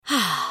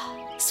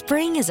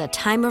Spring is a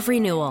time of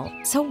renewal,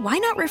 so why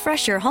not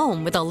refresh your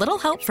home with a little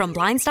help from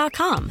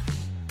Blinds.com?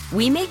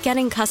 We make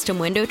getting custom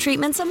window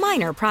treatments a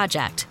minor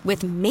project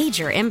with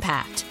major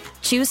impact.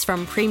 Choose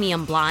from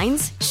premium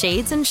blinds,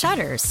 shades, and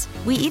shutters.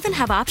 We even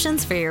have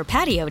options for your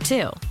patio,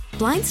 too.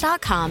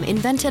 Blinds.com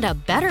invented a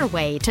better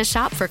way to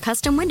shop for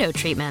custom window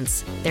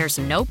treatments. There's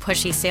no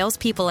pushy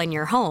salespeople in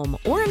your home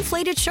or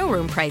inflated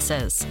showroom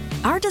prices.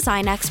 Our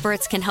design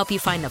experts can help you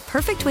find the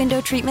perfect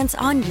window treatments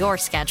on your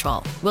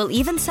schedule. We'll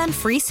even send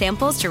free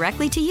samples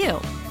directly to you.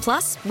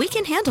 Plus, we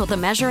can handle the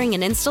measuring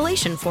and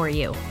installation for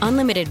you.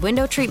 Unlimited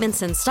window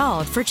treatments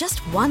installed for just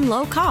one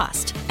low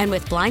cost. And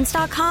with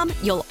Blinds.com,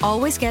 you'll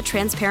always get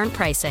transparent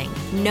pricing.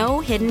 No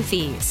hidden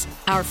fees.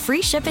 Our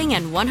free shipping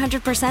and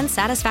 100%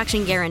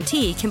 satisfaction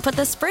guarantee can put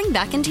the spring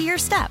back into your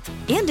step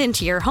and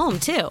into your home,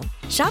 too.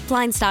 Shop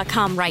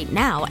Blinds.com right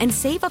now and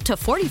save up to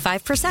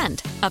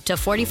 45%. Up to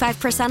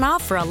 45%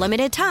 off for a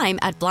limited time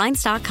at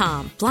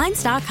Blinds.com.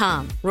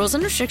 Blinds.com. Rules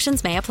and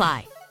restrictions may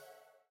apply.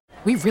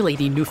 We really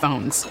need new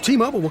phones.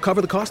 T-Mobile will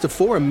cover the cost of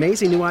 4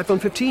 amazing new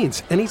iPhone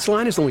 15s, and each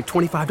line is only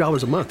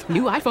 $25 a month.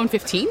 New iPhone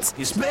 15s?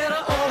 It's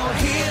better over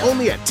here.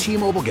 Only at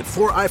T-Mobile, get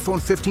 4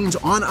 iPhone 15s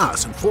on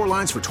us and 4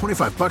 lines for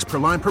 $25 per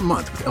line per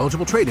month with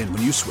eligible trade-in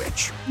when you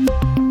switch.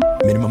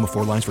 Minimum of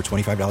 4 lines for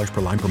 $25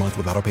 per line per month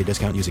with autopay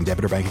discount using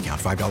debit or bank account.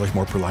 $5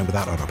 more per line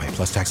without autopay,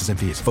 plus taxes and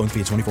fees. Phone fee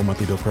at 24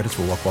 monthly bill credits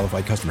for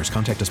well-qualified customers.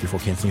 Contact us before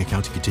canceling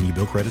account to continue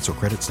bill credits or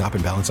credit stop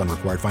and balance on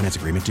required finance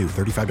agreement due.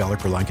 $35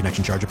 per line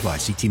connection charge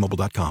applies. See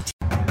T-Mobile.com.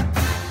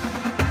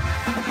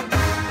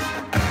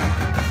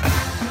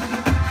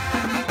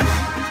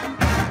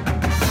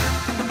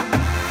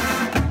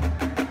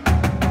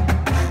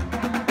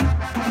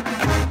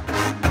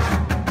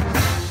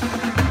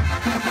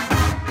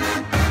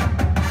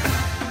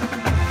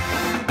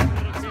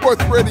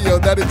 Sports Radio,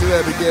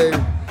 92.9 The Game,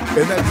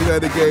 and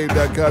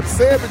 92.9thegame.com.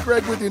 Sam and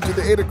Greg with you into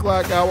the 8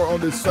 o'clock hour on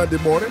this Sunday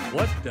morning.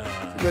 What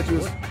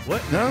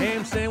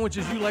ham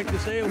sandwiches you like to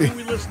say? Who are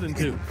we listening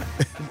to?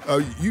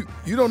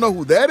 You don't know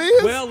who that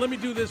is? Well, let me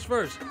do this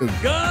first. Good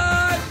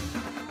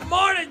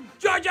morning,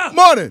 Georgia.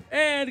 Morning.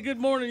 And good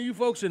morning to you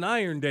folks in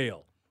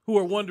Irondale who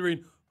are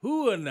wondering,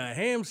 who in the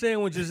ham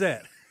sandwich is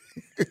that?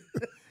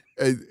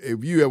 Hey,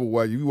 if you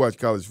watch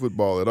college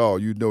football at all,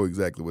 you know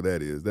exactly what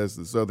that is. That's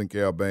the Southern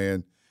Cal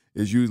Band.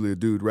 It's usually a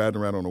dude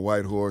riding around on a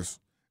white horse,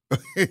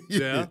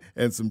 Yeah,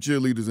 and some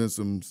cheerleaders in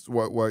some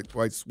white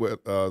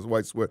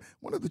sweat.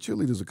 One of the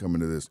cheerleaders are coming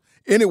to this.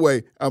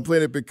 Anyway, I'm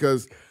playing it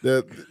because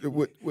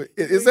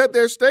it's at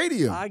their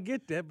stadium. I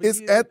get that. But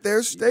It's at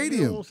their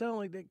stadium. You don't sound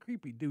like that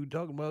creepy dude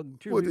talking about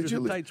cheerleaders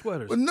in tight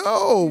sweaters. Well,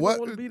 no, you what?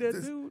 Want to be that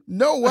dude?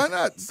 No, why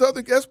not?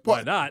 Southern. That's part.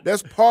 Why not?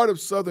 That's part of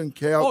Southern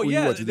Cal. Oh when you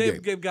yeah, watch the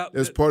game. they've got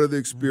That's part of the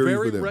experience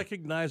very for them.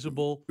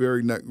 recognizable.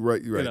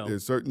 Right. You know,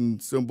 There's certain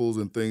symbols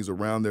and things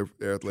around their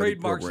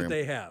athletic trademarks program that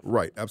they have.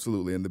 Right,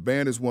 absolutely. And the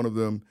band is one of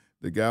them.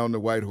 The guy on the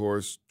white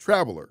horse,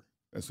 Traveler.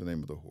 That's the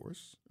name of the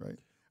horse, right?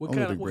 What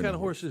kind of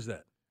horse is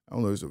that? I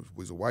don't know. It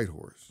was a white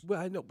horse. Well,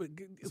 I know, but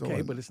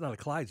okay, but it's not a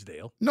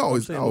Clydesdale. No,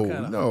 it's What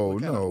kind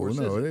of horse is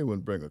it? They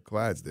wouldn't bring a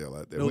Clydesdale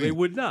out there. No, they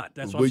would not.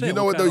 That's what But I'm saying. you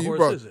know what, though? Kind of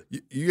horse is it?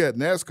 You had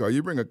NASCAR.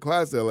 You bring a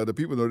Clydesdale out there,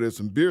 people know there's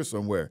some beer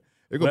somewhere.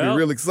 They're going to be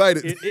real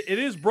excited. It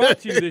is brought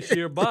to you this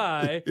year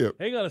by, Yep.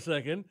 hang on a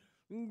second,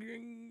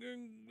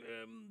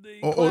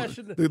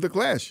 the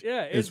Clash.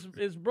 Yeah,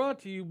 it's brought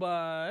to you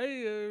by,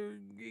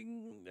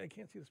 I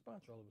can't see the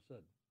sponsor all of a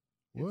sudden.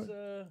 What?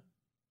 There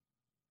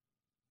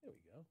we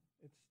go.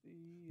 It's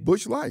the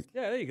Busch Light.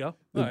 Yeah, there you go.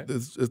 All right.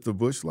 It's the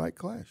Busch Light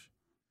Clash.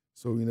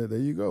 So, there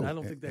you go. I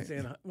don't think that's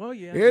Anheuser. Well,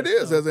 yeah. It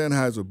is. That's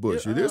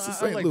Anheuser-Busch. Yeah, it is the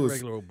St. I like Louis.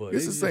 regular old Bud.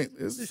 It's the St.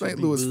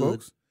 Louis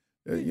folks.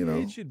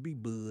 It should be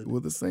Bud. Well,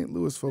 the St.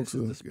 Louis folks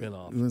This are is the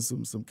spinoff.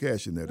 doing some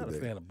cash in there Not today.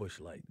 a fan of Busch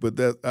Light. But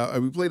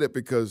we play that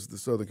because the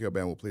Southern Cal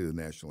Band will play the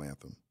national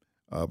anthem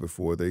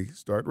before they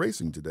start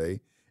racing today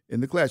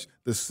in the Clash.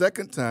 The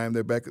second time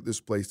they're back at this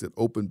place that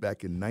opened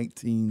back in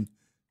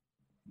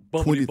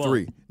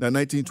 1923. Now,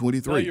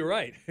 1923. No, you're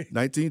right.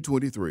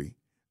 1923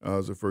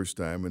 was the first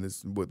time, and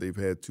it's what they've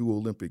had 2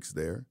 Olympics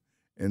there.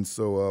 And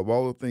so of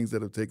all the things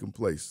that have taken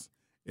place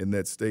in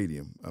that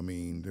stadium, I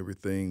mean,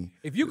 everything.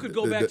 If you could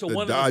go back to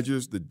one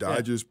Dodgers, the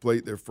Dodgers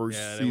played their first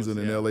season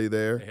in L.A.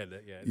 there. They had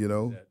that, yeah.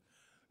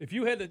 If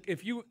you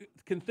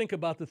can think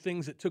about the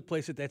things that took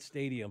place at that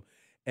stadium,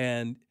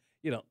 and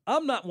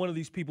I'm not one of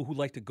these people who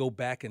like to go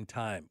back in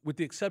time, with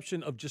the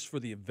exception of just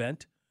for the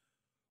event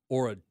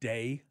or a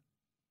day,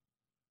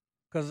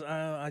 because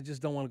I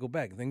just don't want to go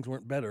back. Things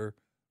weren't better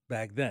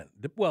back then.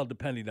 Well,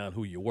 depending on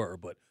who you were,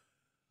 but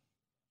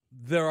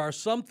there are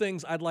some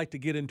things I'd like to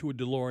get into a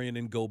DeLorean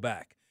and go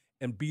back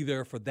and be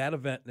there for that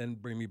event and then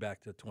bring me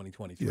back to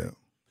 2023. Yeah.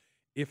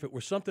 If it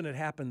were something that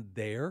happened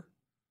there,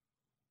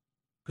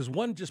 because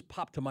one just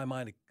popped to my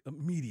mind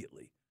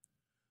immediately,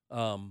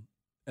 and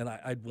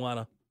I'd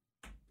want to.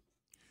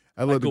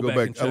 I'd love to go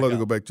back. I'd love to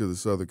go back to the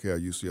Southern Cal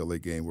UCLA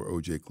game where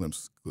O.J.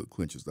 clinches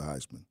the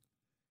Heisman.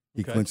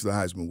 He clinched the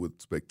Heisman with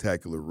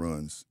spectacular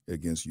runs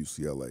against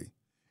UCLA,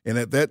 and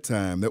at that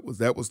time that was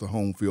the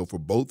home field for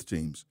both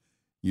teams.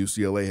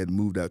 UCLA hadn't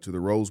moved out to the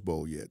Rose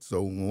Bowl yet.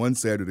 So one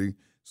Saturday,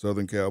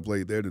 Southern Cal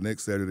played there. The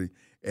next Saturday,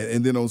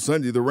 and then on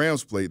Sunday, the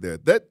Rams played there.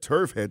 That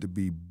turf had to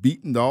be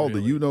beaten to all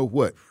the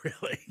you-know-what.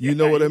 Really? You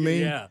know what I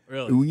mean? Yeah,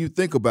 really. When you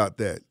think about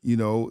that,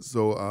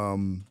 so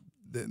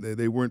they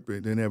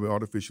didn't have an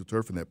artificial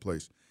turf in that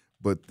place.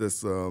 But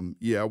this, I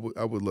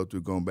would love to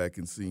have gone back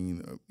and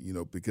seen,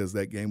 because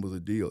that game was a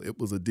deal. It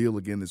was a deal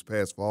again this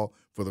past fall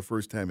for the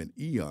first time in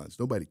eons.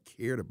 Nobody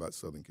cared about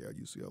Southern Cal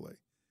UCLA,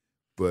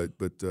 but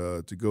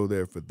to go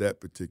there for that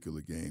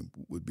particular game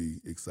would be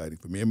exciting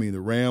for me. I mean,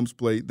 the Rams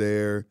played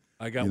there.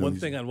 I got one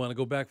thing I want to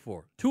go back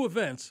for. 2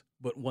 events,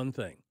 but one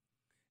thing,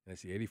 and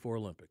it's the '84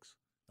 Olympics.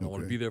 I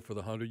want to be there for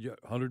the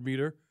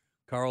 100-meter,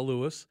 Carl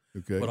Lewis,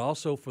 but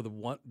also for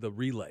the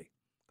relay.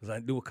 Because I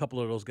knew a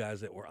couple of those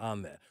guys that were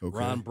on that. Okay.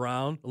 Ron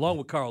Brown, along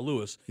with Carl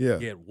Lewis. Yeah.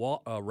 He had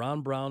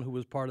Ron Brown, who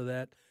was part of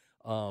that,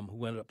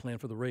 who ended up playing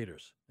for the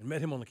Raiders. And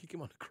met him on the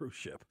cruise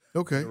ship.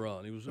 Okay. Later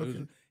on. He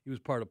was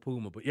part of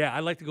Puma. But, yeah,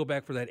 I'd like to go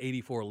back for that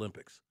 '84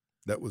 Olympics.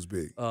 That was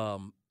big.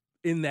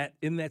 In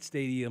that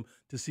stadium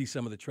to see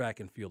some of the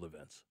track and field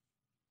events.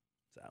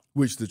 So.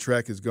 Which the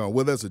track is gone.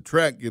 Well, there's a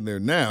track in there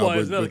now. Well,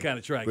 there's another kind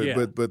of track,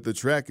 But the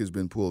track has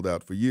been pulled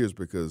out for years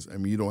because,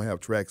 you don't have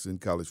tracks in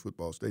college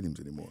football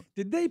stadiums anymore.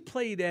 Did they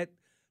play that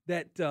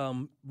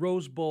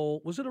Rose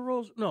Bowl? Was it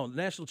a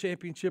National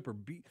Championship or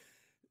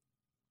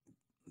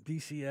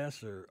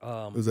BCS or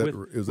was that the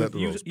Rose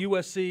Bowl?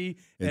 USC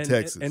and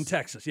Texas. And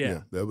Texas,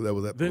 yeah. That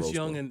was at the Vince Rose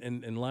Young Bowl.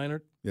 and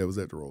Leinart. Yeah, it was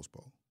at the Rose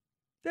Bowl.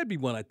 That'd be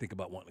one I'd think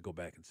about wanting to go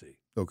back and see.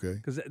 Okay.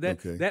 Because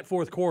that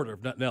fourth quarter,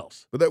 if nothing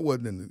else. But that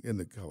wasn't in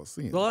the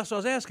Coliseum. Well, that's what I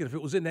was asking, if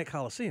it was in that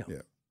Coliseum.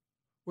 Yeah.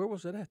 Where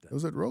was it at then? It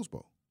was at the Rose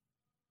Bowl.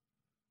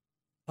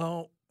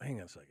 Oh,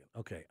 hang on a second.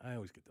 Okay, I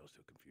always get those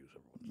two confused.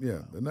 Yeah,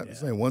 they're not the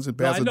same. One's in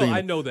Pasadena.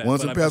 I know that.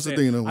 One's in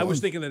Pasadena. I was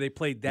thinking that they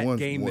played that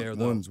game there,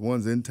 though.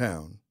 One's in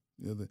town.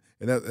 And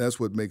that's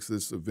what makes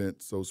this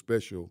event so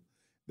special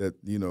that,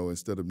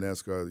 instead of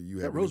NASCAR, you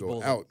have to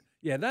go out.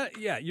 Yeah,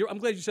 I'm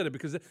glad you said it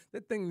because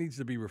that thing needs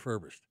to be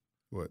refurbished.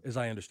 What? As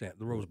I understand,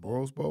 the Rose Bowl.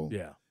 Rose Bowl?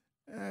 Yeah.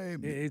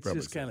 It's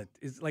just kind of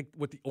 – it's like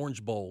what the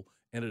Orange Bowl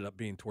ended up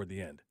being toward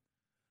the end.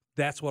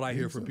 That's what I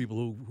hear from people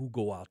who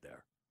go out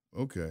there.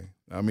 Okay.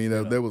 I mean,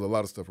 there was a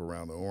lot of stuff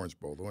around the Orange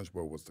Bowl. The Orange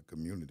Bowl was the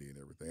community and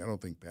everything. I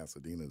don't think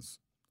Pasadena's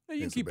 –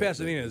 You can keep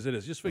Pasadena as it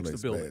is. Just fix the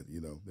building.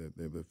 Bad,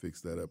 they've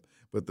fixed that up.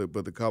 But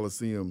the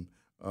Coliseum,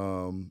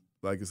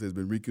 like I said, has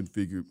been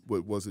reconfigured.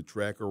 What was a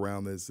track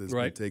around this has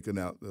been taken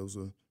out. Those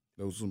are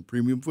some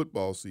premium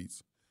football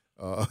seats.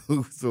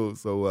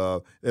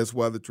 So that's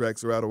why the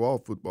tracks are out of all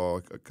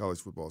college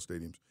football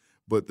stadiums.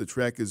 But the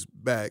track is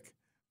back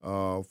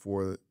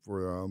for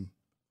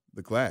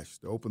the Clash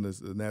to open the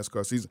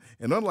NASCAR season.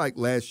 And unlike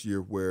last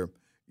year where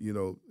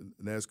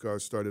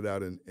NASCAR started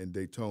out in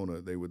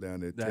Daytona, they were down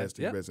there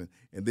testing,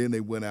 and then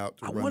they went out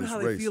to run this race. I wonder how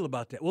they feel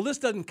about that. Well, this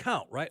doesn't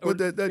count, right? Well,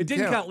 it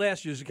didn't count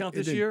last year. Does it count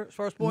this year as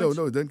far as points?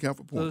 No, it doesn't count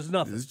for points. So there's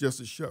nothing. It's just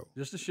a show.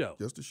 Just a show.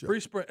 Just a show.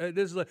 Pre-spring.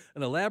 This is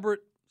an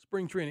elaborate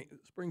spring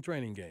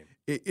training game.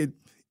 It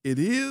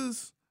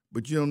is,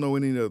 but you don't know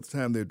any other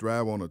time they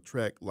drive on a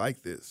track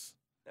like this.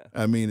 Yeah.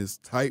 I mean, it's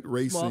tight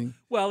racing.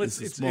 Small. Well,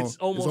 it's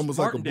almost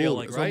Martindale,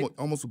 like a bull, right? It's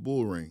almost a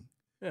bull ring.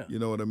 Yeah. You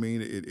know what I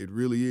mean? It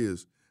really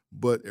is.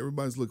 But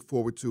everybody's looking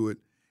forward to it.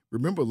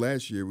 Remember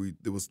last year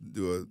there was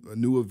a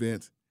new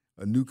event,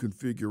 a new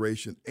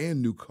configuration, and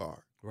new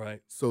car.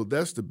 Right. So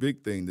that's the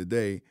big thing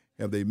today.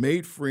 Have they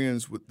made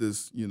friends with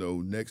this,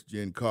 next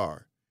gen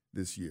car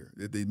this year?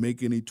 Did they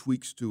make any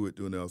tweaks to it?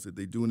 Did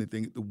they do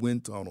anything at the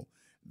wind tunnel?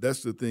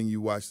 That's the thing you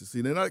watch to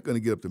see. They're not going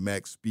to get up to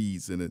max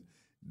speeds in it.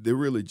 They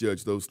really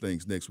judge those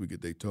things next week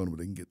at Daytona, but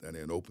they can get down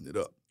there and open it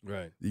up.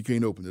 Right. You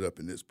can't open it up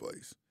in this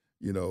place,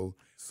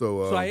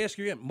 So I ask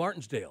you again,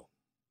 Martinsdale.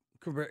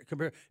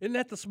 Compare. Isn't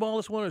that the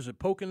smallest one, or is it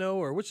Pocono,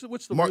 or what's the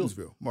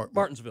Martinsville?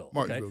 Martinsville,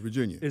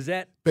 Virginia. Is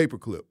that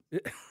paperclip? Yeah,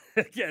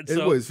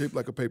 it was shaped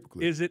like a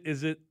paperclip. Is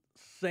it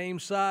same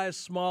size,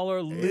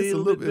 smaller, it's bigger? It's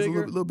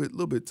a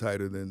little bit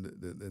tighter than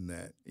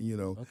that.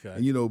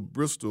 Okay. And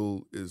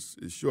Bristol is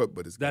short,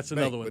 but that's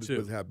another one too.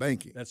 It's high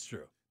banking. That's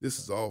true. This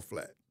is all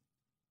flat.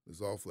 It's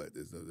all flat.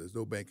 There's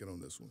no banking on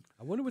this one.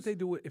 I wonder what they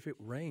do if it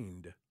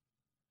rained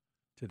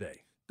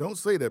today. Don't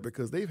say that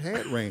because they've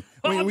had rain.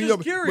 I'm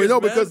just curious,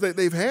 man. Because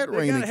they've had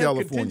rain in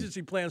California.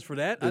 Contingency plans for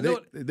that.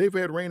 They've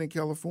had rain in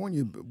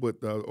California, but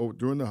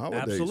during the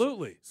holidays.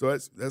 Absolutely. So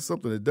that's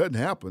something that doesn't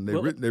happen.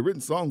 They've written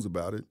songs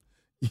about it.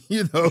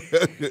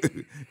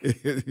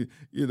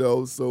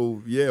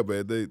 So yeah,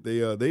 man,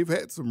 they've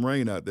had some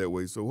rain out that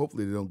way. So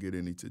hopefully they don't get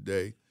any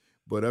today.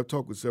 But I've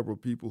talked with several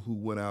people who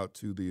went out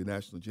to the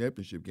national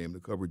championship game to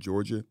cover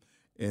Georgia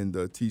and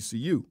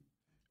TCU.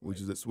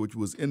 Which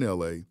was in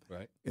L.A.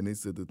 Right. And they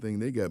said the thing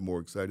they got more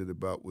excited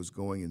about was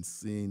going and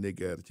seeing. They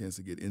got a chance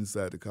to get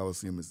inside the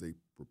Coliseum as they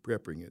were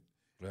prepping it.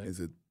 Right. And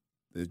said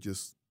they're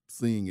just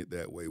seeing it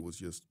that way was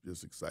just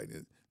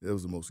exciting. That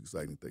was the most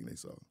exciting thing they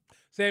saw.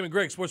 Sam and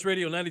Greg, Sports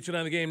Radio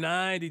 92.9 The Game,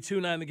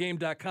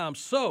 92.9thegame.com.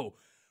 So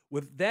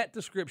with that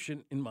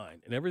description in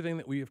mind and everything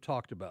that we have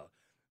talked about,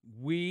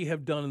 we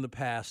have done in the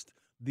past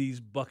these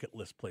bucket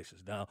list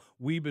places. Now,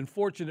 we've been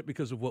fortunate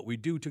because of what we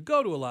do to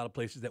go to a lot of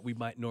places that we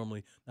might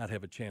normally not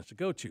have a chance to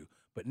go to.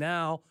 But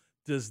now,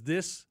 does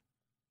this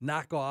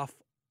knock off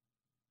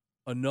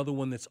another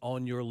one that's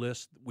on your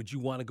list? Would you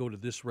want to go to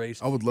this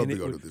race? I would love to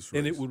go to this race.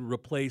 And it would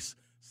replace,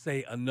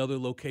 say, another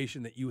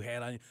location that you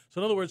had on.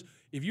 So in other words,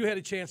 if you had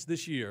a chance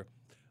this year,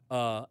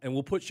 and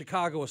we'll put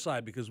Chicago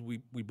aside because we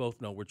both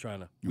know we're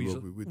trying to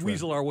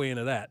weasel our way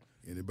into that.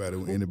 Anybody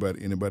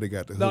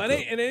got the hook? No,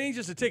 it ain't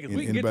just a ticket.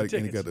 We can get the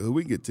tickets.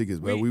 We can get tickets,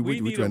 but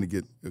we're trying to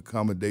get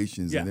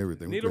accommodations and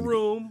everything. Need a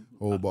room.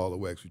 Whole ball of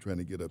wax. We're trying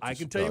to get up to I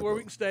can Chicago. tell you where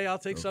we can stay. I'll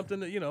take something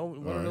that,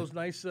 one of those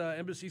nice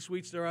Embassy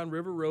Suites there on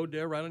River Road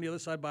there, right on the other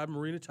side by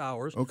Marina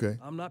Towers. Okay.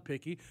 I'm not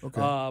picky.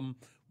 Okay.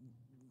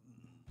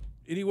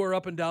 Anywhere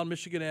up and down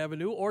Michigan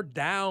Avenue or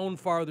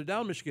farther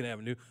down Michigan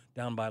Avenue,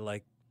 down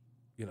by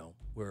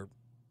where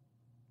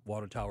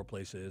Water Tower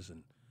Place is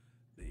and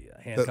the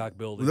Hancock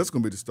Building. Well, that's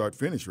going to be the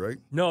start-finish, right?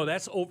 No,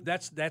 that's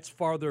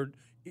farther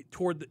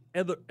toward the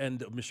other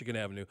end of Michigan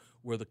Avenue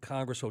where the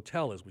Congress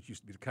Hotel is, which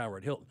used to be the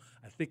Conrad Hilton.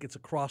 I think it's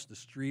across the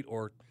street,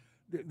 or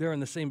they're in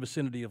the same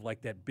vicinity of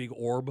that big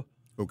orb.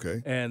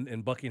 Okay.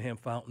 And Buckingham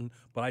Fountain.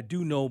 But I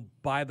do know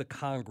by the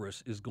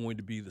Congress is going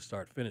to be the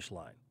start-finish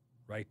line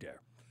right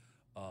there.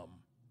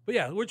 But,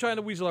 yeah, we're trying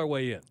to weasel our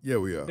way in. Yeah,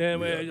 we are.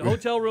 And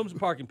hotel rooms and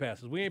parking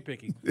passes. We ain't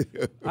picky.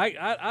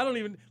 I don't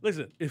even –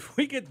 listen, if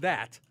we get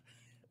that,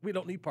 we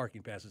don't need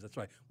parking passes. That's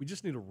right. We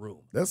just need a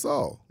room. That's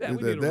all. Yeah,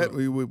 we need a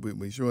room.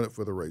 We're showing it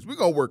for the race. We're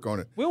going to work on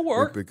it. We'll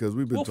work. Because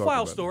we've been talking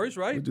file about stories,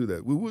 right? We'll do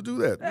that. We will do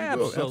that.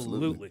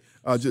 Absolutely.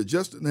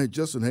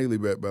 Justin Haley,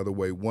 by the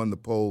way, won the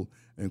pole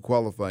in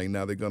qualifying.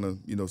 Now they're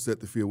going to set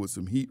the field with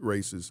some heat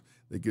races.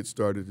 They get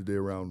started today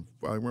around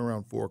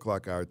 4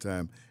 o'clock our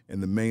time,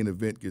 and the main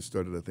event gets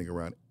started, I think,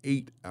 around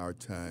 8 our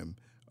time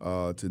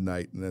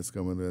tonight, and that's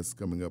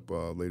coming up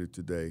later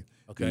today.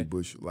 Okay. The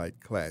Busch Light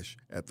Clash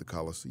at the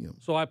Coliseum.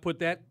 So I put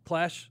that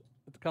Clash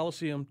at the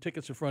Coliseum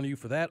tickets in front of you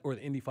for that, or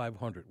the Indy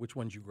 500. Which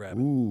one's you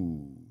grabbing?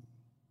 Ooh.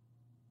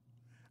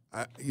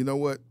 You know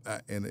what?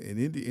 In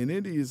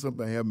Indy is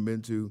something I haven't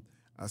been to.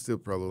 I still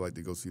probably like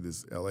to go see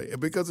this LA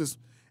because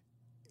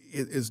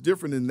it's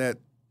different in that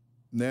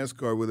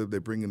NASCAR, whether they're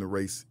bringing the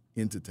race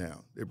into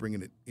town, they're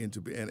bringing it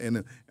into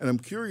and I'm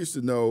curious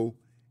to know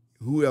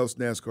who else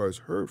NASCAR has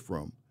heard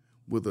from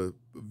with a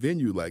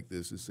venue like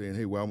this is saying,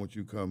 hey, why won't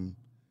you come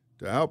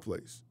to our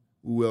place?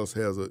 Who else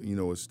has a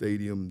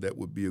stadium that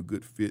would be a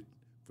good fit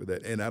for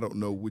that? And I don't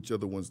know which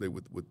other ones they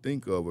would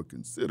think of or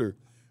consider,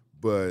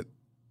 but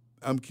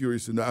I'm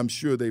curious to know. I'm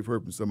sure they've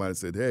heard from somebody that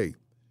said, hey,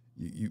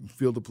 you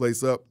fill the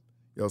place up,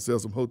 y'all sell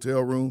some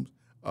hotel rooms,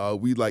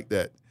 we like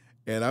that.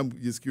 And I'm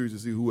just curious to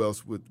see who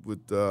else would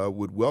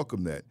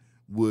welcome that.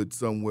 Would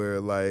somewhere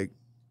like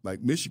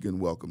Michigan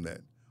welcome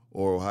that,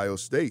 or Ohio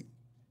State?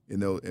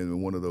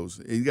 In one of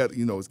those,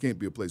 it can't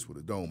be a place with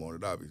a dome on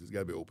it. Obviously, it's got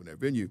to be open air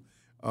venue,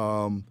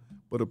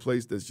 but a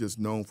place that's just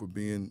known for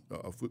being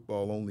a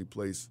football only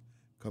place.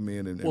 Come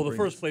in and the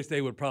first place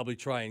they would probably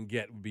try and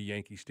get would be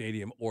Yankee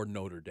Stadium or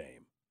Notre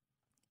Dame.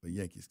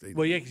 Yankee Stadium.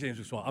 Well, Yankee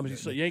Stadium's small.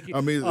 Yankee.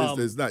 I mean,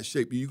 it's not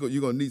shaped.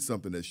 You're gonna need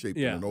something that's shaped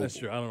in an oval. That's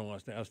true. I don't know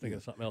what I was thinking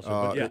of something else.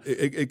 But yeah,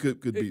 it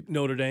could be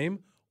Notre Dame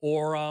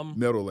or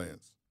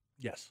Meadowlands.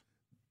 Yes,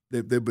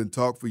 they've been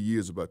talk for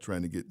years about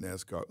trying to get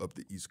NASCAR up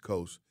the East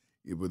Coast.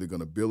 Where they're going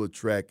to build a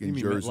track in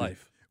Jersey. MetLife.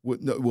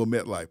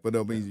 MetLife. But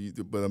I mean,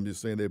 but I'm just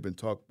saying they've been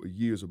talk for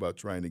years about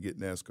trying to get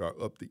NASCAR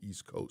up the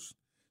East Coast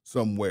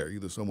somewhere.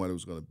 Either someone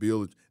was going to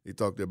build it. They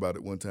talked about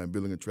it one time,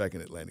 building a track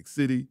in Atlantic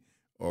City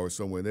or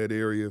somewhere in that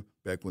area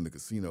back when the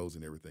casinos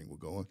and everything were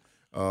going.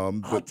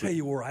 I'll tell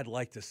you where I'd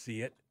like to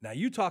see it. Now,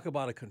 you talk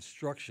about a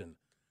construction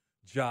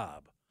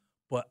job,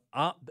 but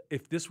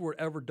if this were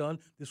ever done,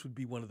 this would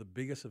be one of the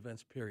biggest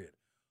events, period.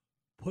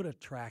 Put a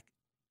track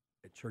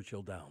at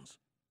Churchill Downs.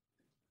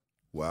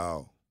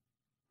 Wow.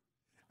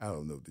 I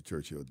don't know if the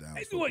Churchill Downs.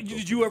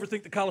 Did you ever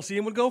think the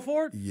Coliseum would go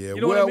for it? Yeah.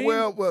 You know what I mean?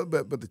 Well,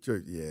 but the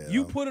church, yeah.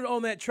 You put it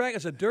on that track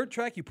as a dirt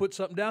track. You put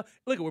something down.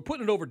 Look, we're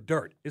putting it over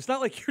dirt. It's not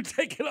like you're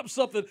taking up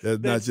something.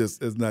 It's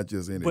not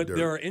just any but dirt. But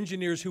there are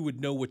engineers who would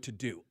know what to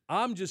do.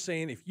 I'm just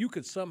saying, if you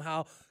could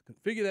somehow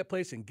configure that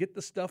place and get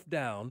the stuff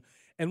down.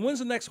 And when's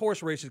the next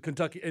horse race in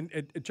Kentucky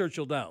at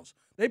Churchill Downs?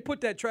 They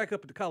put that track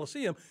up at the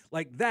Coliseum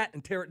like that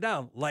and tear it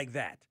down like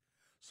that.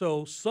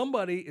 So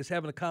somebody is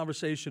having a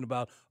conversation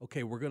about,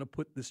 okay, we're going to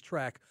put this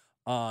track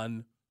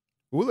on.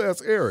 We'll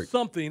ask Eric.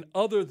 Something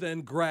other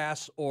than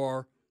grass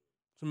or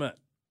cement.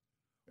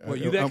 Are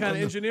you that kind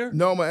of engineer?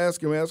 No, I'm going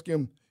to ask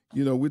him.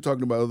 We're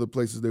talking about other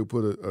places they would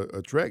put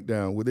a track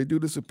down. Would they do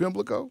this at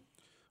Pimlico?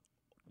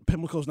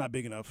 Pimlico's not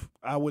big enough.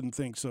 I wouldn't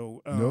think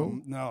so.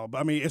 No? But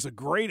I mean, it's a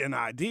great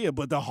idea,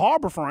 but the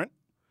Harborfront,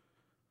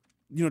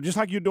 just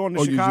like you're doing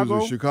in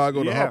Chicago. The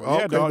Chicago, yeah, the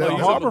Harbor. The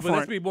Harborfront. But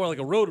that'd be more like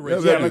a road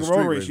race. Yeah, like a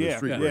road race.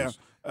 Yeah.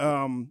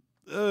 I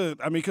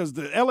mean, because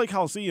the LA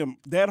Coliseum,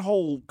 that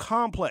whole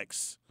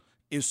complex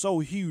is so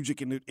huge. It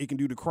can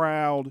do the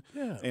crowd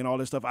and all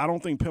that stuff. I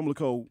don't think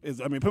Pimlico is.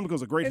 I mean,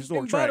 Pimlico's a great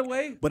historic track, by the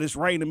way, but it's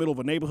right in the middle of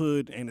a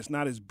neighborhood, and it's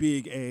not as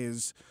big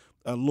as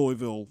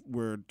Louisville,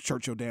 where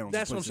Churchill Downs.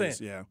 That's what I'm saying.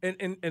 Is, yeah,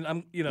 and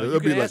I'm you know It'll you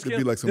be can like- ask it'll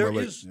him, be like somewhere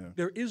like-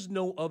 there is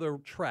no other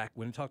track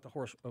when you talk to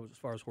horse as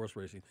far as horse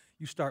racing.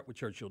 You start with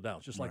Churchill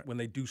Downs, just like when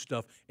they do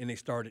stuff and they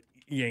start at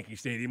Yankee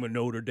Stadium or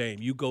Notre Dame.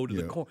 You go to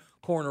the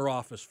corner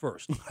office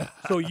first.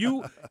 So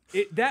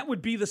that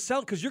would be the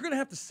sell because you're going to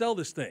have to sell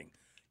this thing.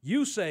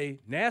 You say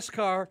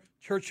NASCAR,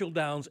 Churchill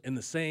Downs in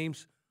the same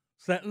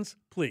sentence,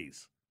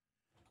 please.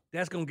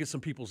 That's going to get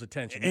some people's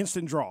attention.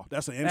 Instant draw.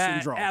 That's an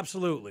instant draw.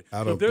 Absolutely.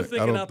 I So if they're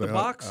thinking out the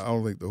box. I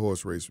don't think the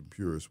horse racing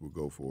purists will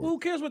go for it. Who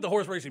cares what the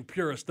horse racing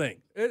purists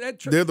think?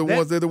 They're the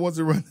ones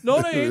that run. No,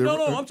 they ain't.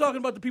 No. I'm talking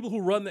about the people who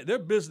run that. They're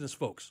business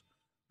folks.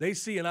 They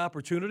see an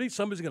opportunity.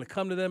 Somebody's going to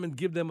come to them and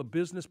give them a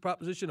business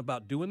proposition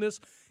about doing this.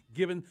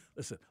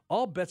 Listen,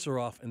 all bets are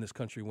off in this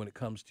country when it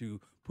comes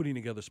to putting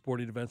together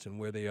sporting events and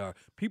where they are.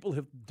 People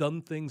have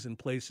done things in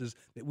places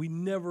that we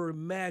never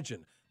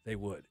imagined they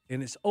would,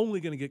 and it's only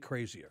going to get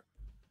crazier.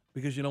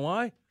 Because you know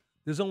why?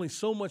 There's only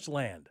so much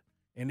land.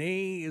 And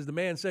they, as the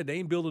man said, they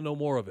ain't building no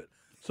more of it.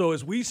 So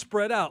as we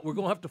spread out, we're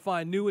going to have to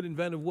find new and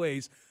inventive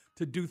ways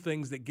to do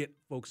things that get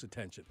folks'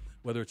 attention,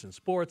 whether it's in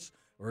sports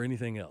or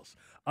anything else.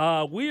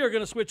 We are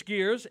going to switch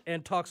gears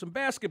and talk some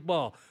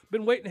basketball.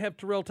 Been waiting to have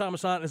Terrell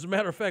Thomas on. As a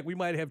matter of fact, we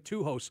might have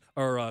two hosts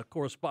or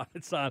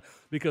correspondents on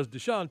because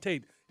Deshaun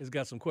Tate has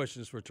got some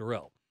questions for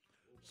Terrell.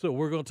 So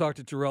we're going to talk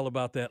to Terrell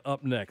about that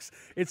up next.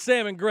 It's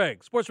Sam and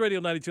Greg, Sports Radio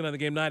 92.9 The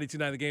Game,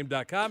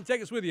 929thegame.com.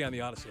 Take us with you on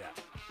the Odyssey app.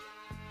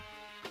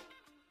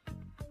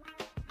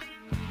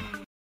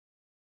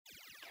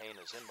 Kane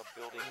is in the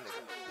building.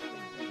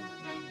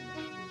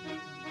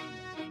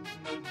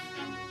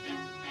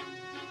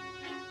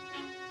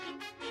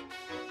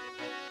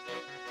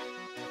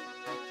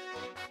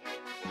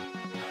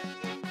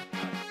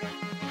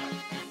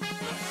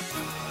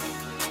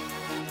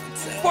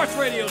 Sports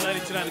Radio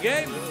 92.9 The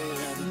Game,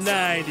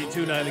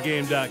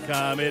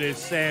 929thegame.com. It is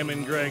Sam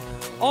and Greg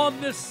on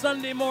this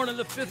Sunday morning,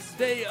 the 5th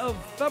day of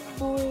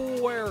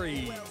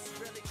February.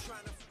 It's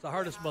the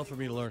hardest month for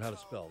me to learn how to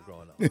spell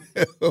growing up.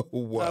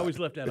 Wow. I always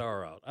left that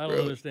R out. I don't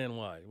understand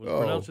why. I was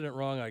pronouncing it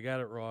wrong. I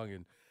got it wrong.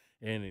 And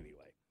anyway.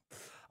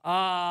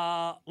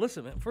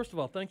 Listen, man, first of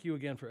all, thank you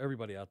again for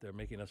everybody out there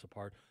making us a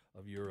part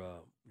of your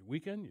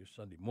weekend, your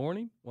Sunday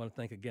morning. I want to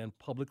thank again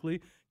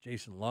publicly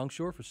Jason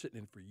Longshore for sitting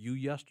in for you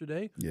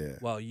yesterday. Yeah.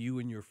 While you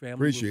and your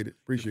family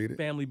Appreciate it.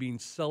 Family being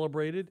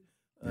celebrated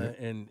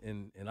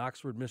in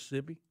Oxford,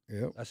 Mississippi.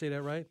 Yep. I say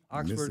that right?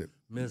 Oxford,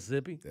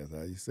 Mississippi. That's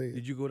how you say it.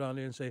 Did you go down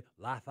there and say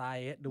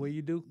Lafayette the way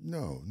you do?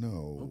 No.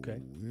 Okay.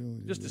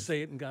 Just to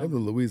say it and they're the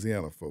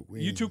Louisiana folk.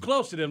 You too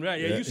close to them,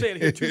 right? Yeah, you say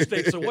it here 2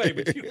 states away,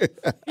 but you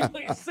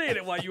ain't saying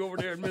it while you over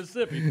there in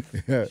Mississippi.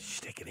 Shh,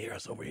 they can hear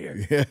us over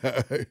here. Yeah,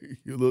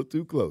 you're a little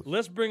too close.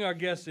 Let's bring our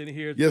guests in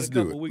here. It's Yes, been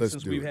a couple do it. weeks Let's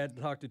since do we've it. had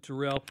to talk to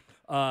Terrell.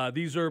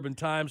 These Urban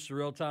Times,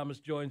 Terrell Thomas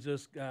joins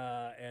us.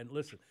 And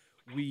listen,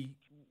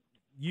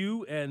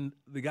 you and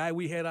the guy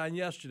we had on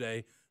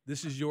yesterday,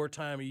 this is your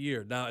time of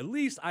year. Now, at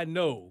least I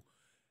know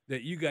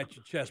that you got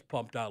your chest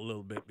pumped out a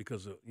little bit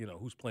because of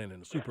who's playing in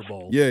the Super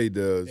Bowl. Yeah, he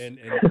does. And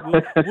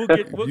we'll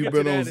get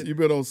to that. You've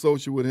been on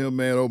social with him,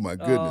 man. Oh my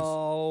goodness.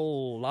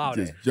 Oh, loud.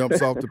 Just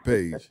jumps off the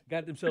page.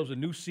 Got themselves a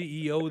new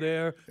CEO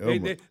there. Oh,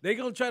 They're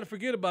going to try to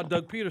forget about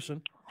Doug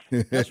Peterson.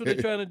 That's what they're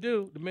trying to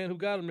do, the man who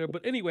got him there.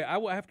 But anyway, I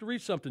will have to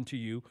read something to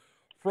you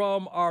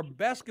from our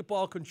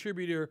basketball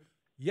contributor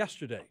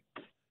yesterday,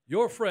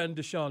 your friend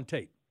Deshaun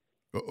Tate.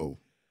 Uh-oh.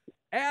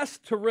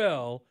 Asked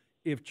Terrell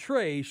if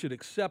Trey should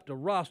accept a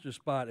roster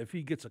spot if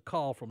he gets a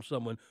call from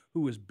someone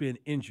who has been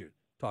injured.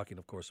 Talking,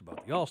 of course,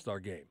 about the All-Star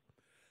game.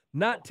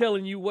 Not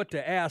telling you what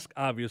to ask,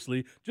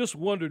 obviously. Just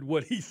wondered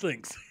what he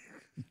thinks.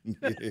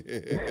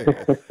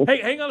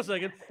 Hey, hang on a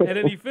second. And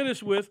then he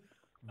finished with,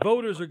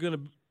 voters are going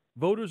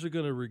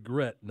to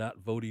regret not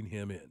voting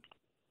him in.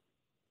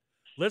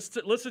 Let's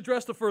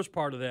address the first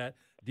part of that.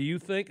 Do you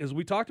think, as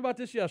we talked about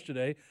this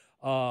yesterday,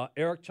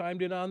 Eric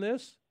chimed in on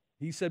this.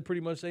 He said pretty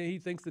much saying he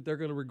thinks that they're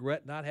going to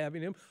regret not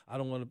having him. I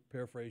don't want to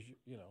paraphrase,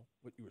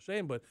 what you were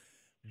saying, but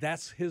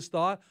that's his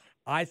thought.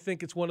 I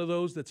think it's one of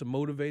those that's a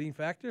motivating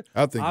factor.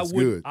 I think it's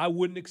good. I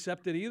wouldn't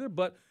accept it either,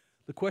 but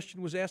the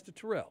question was asked to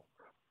Terrell.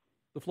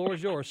 The floor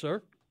is yours,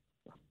 sir.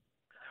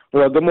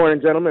 Well, good morning,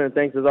 gentlemen, and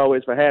thanks as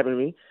always for having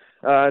me.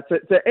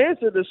 To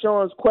answer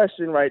Deshaun's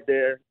question right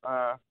there,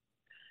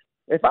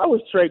 if I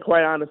was Trey,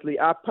 quite honestly,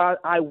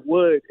 I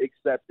would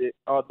accept it,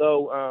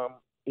 although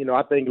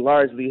I think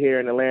largely here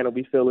in Atlanta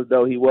we feel as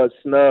though he was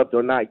snubbed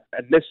or not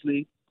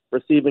initially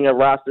receiving a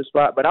roster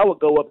spot. But I would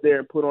go up there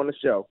and put on a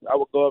show. I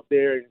would go up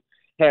there and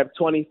have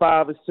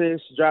 25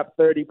 assists, drop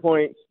 30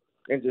 points,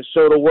 and just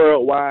show the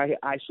world why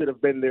I should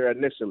have been there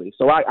initially.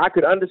 So I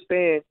could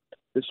understand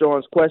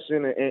Deshaun's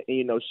question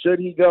and should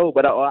he go?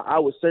 But I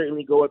would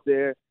certainly go up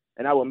there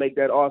and I would make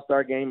that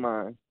All-Star game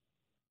mine.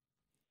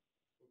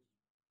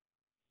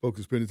 Folks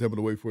are spending time on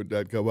the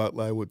WaitFor.com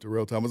hotline with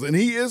Terrell Thomas. And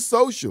he is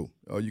social.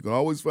 You can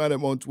always find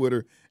him on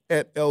Twitter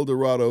at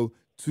Eldorado2452.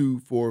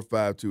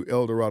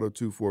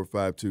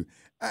 Eldorado2452.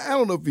 I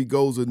don't know if he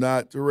goes or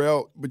not,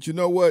 Terrell, but you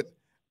know what?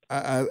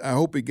 I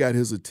hope it got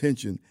his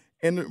attention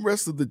and the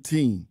rest of the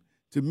team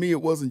to me,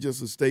 it wasn't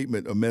just a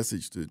statement, a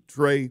message to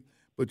Trae,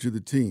 but to the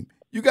team.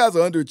 You guys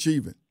are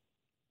underachieving.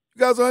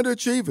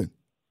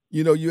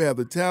 You know, you have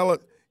the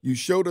talent. You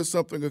showed us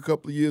something a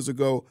couple of years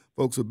ago.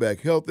 Folks are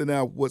back healthy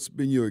now. What's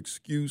been your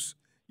excuse?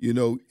 You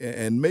know,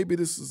 and maybe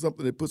this is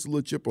something that puts a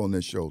little chip on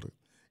their shoulder.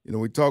 You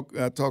know,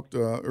 I talked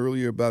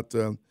earlier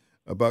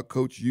about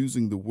Coach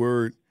using the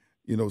word,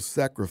 you know,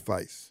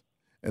 sacrifice.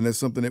 And that's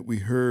something that we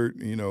heard,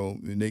 you know,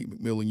 Nate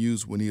McMillan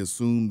use when he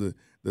assumed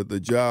the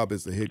job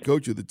as the head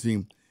coach of the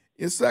team.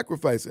 Is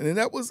sacrifice. And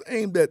that was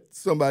aimed at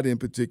somebody in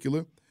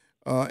particular.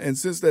 And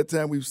since that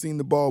time, we've seen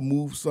the ball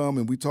move some,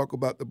 and we talk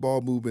about the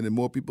ball moving and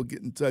more people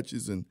getting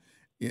touches and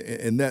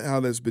that how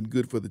that's been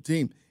good for the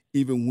team,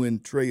 even when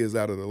Trae is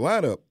out of the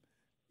lineup.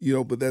 You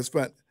know, but that's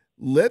fine.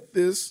 Let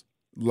this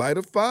light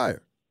a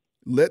fire.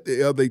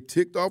 Are they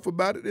ticked off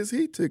about it? Is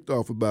he ticked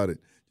off about it?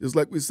 Just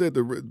like we said,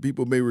 the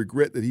people may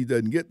regret that he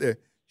doesn't get there.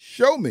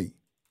 Show me.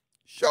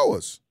 Show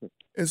us.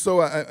 And so,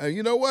 I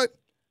you know what?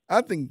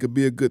 I think it could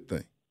be a good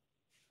thing.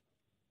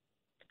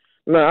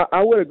 No,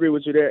 I would agree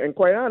with you there. And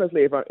quite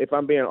honestly, if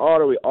I'm being all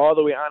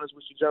the way honest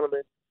with you,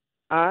 gentlemen,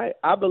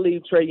 I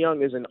believe Trae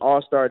Young is an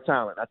all-star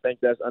talent. I think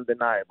that's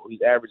undeniable.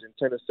 He's averaging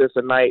 10 assists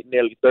a night,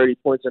 nearly 30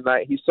 points a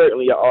night. He's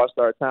certainly an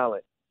all-star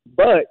talent.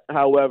 But,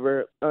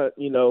 however, an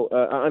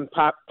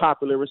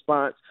unpopular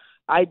response,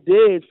 I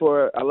did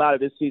for a lot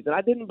of this season.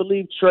 I didn't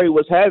believe Trae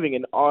was having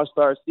an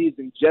all-star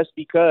season just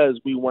because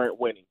we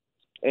weren't winning.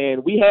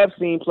 And we have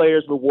seen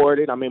players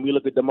rewarded. I mean, we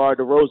look at DeMar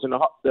DeRozan.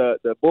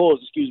 The Bulls,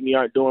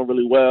 aren't doing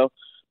really well,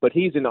 but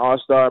he's an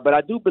all-star. But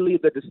I do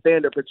believe that the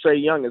standard for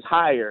Trae Young is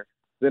higher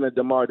than a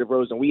DeMar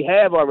DeRozan. We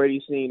have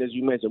already seen, as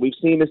you mentioned, we've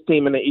seen this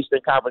team in the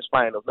Eastern Conference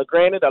Finals. Now,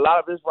 granted, a lot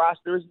of this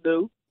roster is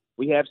new.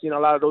 We have seen a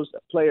lot of those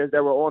players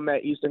that were on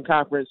that Eastern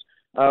Conference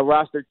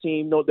roster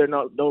team. No, they're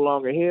no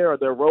longer here, or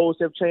their roles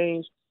have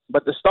changed.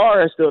 But the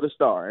star is still the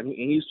star, and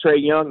he's Trae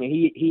Young, and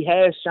he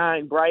has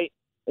shined bright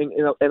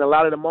in a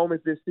lot of the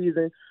moments this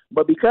season.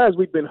 But because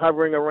we've been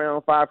hovering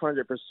around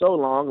 500 for so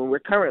long, and we're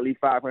currently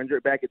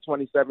 500 back at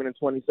 27-27,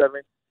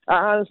 I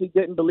honestly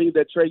didn't believe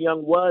that Trae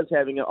Young was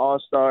having an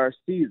all-star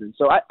season.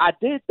 So I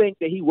did think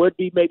that he would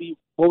be maybe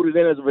voted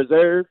in as a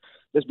reserve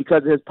just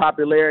because of his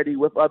popularity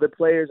with other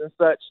players and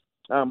such.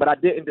 But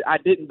I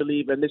didn't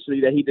believe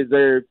initially that he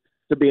deserved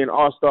to be an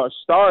all-star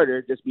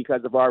starter just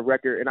because of our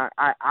record. And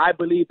I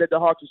believe that the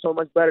Hawks are so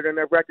much better than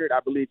their record. I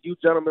believe you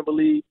gentlemen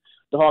believe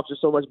the Hawks are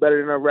so much better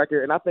than their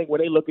record. And I think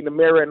when they look in the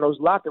mirror in those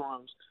locker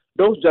rooms,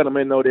 those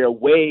gentlemen know they're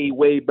way,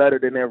 way better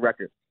than their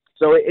record.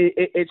 So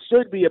it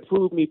should be a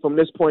prove me from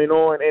this point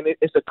on. And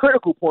it's a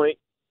critical point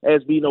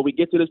as we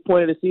get to this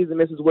point of the season.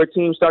 This is where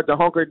teams start to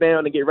hunker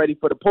down and get ready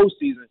for the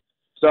postseason.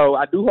 So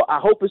I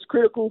hope it's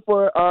critical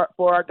for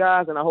our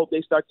guys, and I hope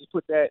they start to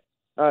put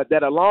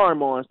that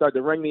alarm on, start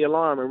to ring the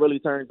alarm, and really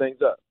turn things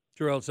up.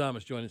 Terrell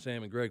Thomas joining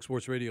Sam and Greg,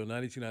 Sports Radio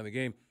 92.9 The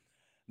Game,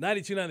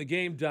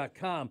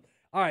 92.9thegame.com.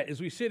 All right,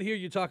 as we sit here,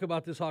 you talk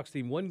about this Hawks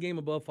team, one game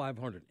above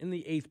 500, in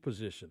the 8th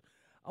position.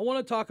 I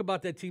want to talk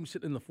about that team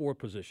sitting in the 4th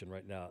position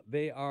right now.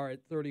 They are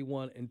at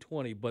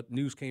 31-20, but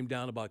news came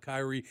down about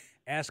Kyrie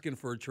asking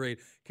for a trade.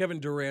 Kevin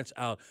Durant's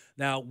out.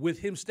 Now, with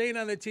him staying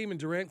on that team and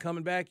Durant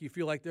coming back, you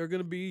feel like they're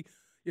going to be,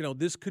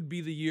 this could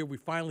be the year we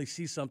finally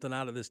see something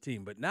out of this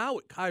team. But now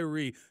with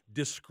Kyrie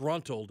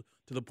disgruntled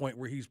to the point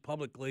where he's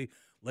publicly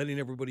letting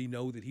everybody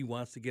know that he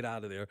wants to get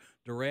out of there,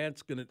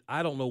 Durant's going to –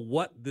 I don't know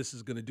what this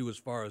is going to do as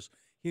far as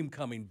him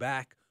coming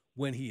back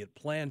when he had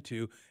planned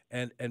to.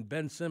 And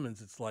Ben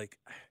Simmons, it's like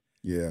 –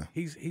 yeah,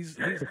 he's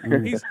like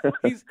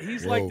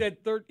that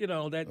third,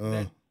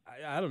 that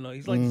I don't know.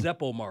 He's like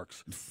Zeppo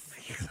Marks.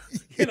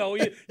 you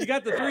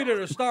got the three that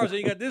are stars, and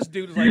you got this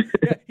dude. It's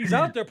like he's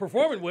out there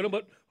performing with him,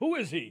 but who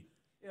is he?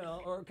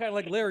 Or kind of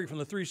like Larry from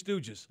the Three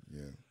Stooges.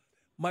 Yeah.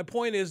 My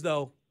point is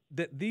though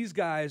that these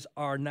guys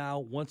are now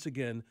once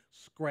again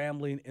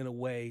scrambling in a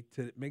way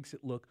that makes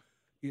it look,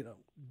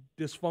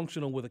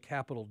 dysfunctional with a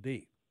capital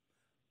D.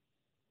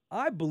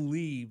 I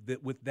believe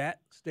that with that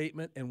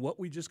statement and what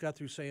we just got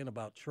through saying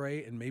about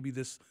Trae and maybe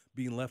this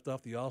being left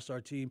off the All-Star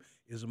team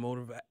is a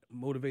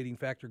motivating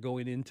factor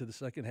going into the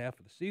second half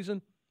of the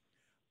season.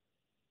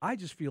 I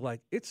just feel like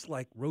it's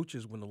like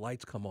roaches when the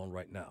lights come on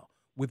right now,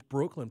 with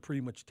Brooklyn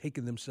pretty much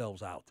taking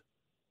themselves out.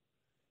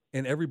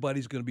 And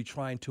everybody's going to be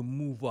trying to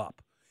move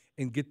up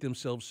and get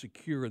themselves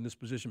secure in this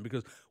position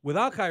because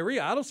without Kyrie,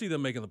 I don't see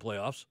them making the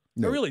playoffs.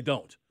 No. I really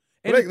don't.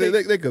 And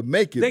they could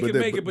make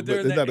it, but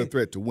they're not a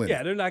threat to win.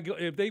 Yeah, they're not.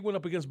 If they went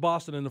up against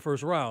Boston in the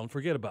first round,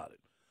 forget about it.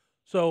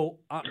 So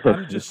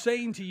I'm just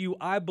saying to you,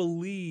 I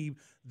believe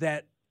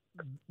that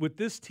with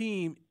this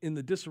team in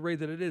the disarray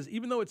that it is,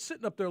 even though it's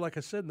sitting up there, like I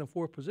said, in the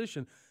 4th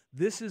position,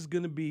 this is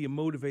going to be a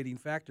motivating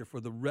factor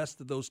for the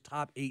rest of those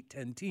top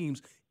 8-10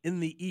 teams in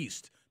the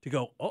East to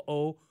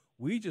go,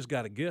 we just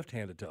got a gift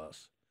handed to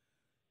us,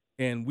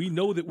 and we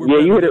know that we're.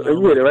 Yeah, you hit it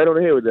right on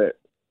the head with that.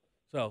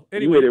 So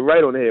anyway, you hit it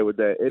right on the head with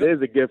that. It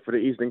is a gift for the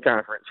Eastern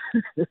Conference.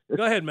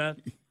 Go ahead,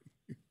 man.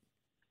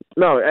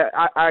 No,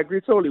 I agree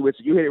totally with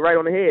you. You hit it right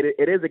on the head.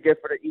 It is a gift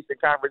for the Eastern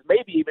Conference,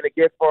 maybe even a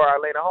gift for our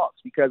Atlanta Hawks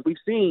because we've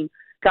seen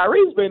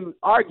Kyrie's been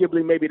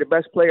arguably maybe the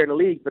best player in the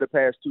league for the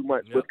past 2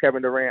 months with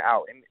Kevin Durant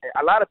out. And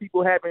a lot of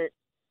people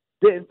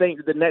didn't think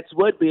that the Nets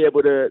would be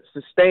able to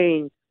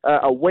sustain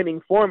a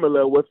winning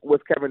formula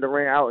with Kevin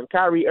Durant out. And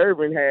Kyrie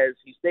Irving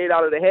he stayed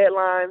out of the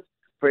headlines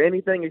for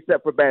anything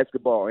except for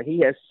basketball. And he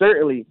has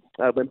certainly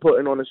been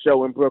putting on a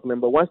show in Brooklyn.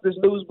 But once this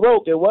news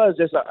broke, it was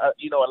just a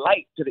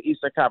light to the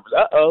Eastern Conference.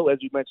 As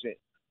you mentioned,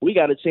 we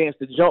got a chance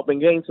to jump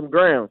and gain some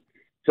ground.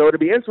 So it'll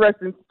be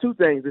interesting, two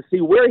things, to see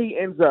where he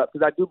ends up,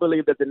 because I do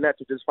believe that the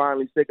Nets are just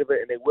finally sick of it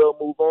and they will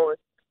move on.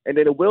 And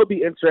then it will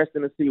be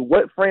interesting to see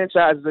what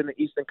franchises in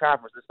the Eastern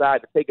Conference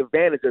decide to take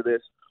advantage of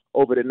this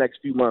over the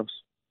next few months.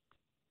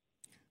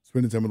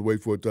 Spending time on the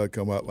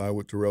WaitFor.com hotline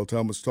with Terrell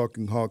Thomas,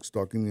 talking Hawks,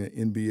 talking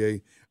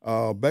NBA.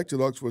 Back to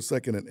the Hawks for a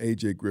second, and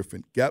A.J.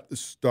 Griffin got the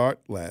start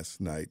last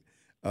night.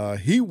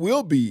 He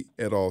will be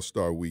at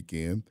All-Star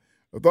Weekend.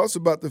 Thoughts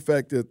about the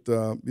fact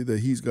that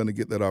he's going to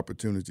get that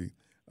opportunity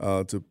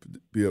to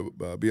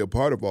be a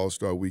part of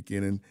All-Star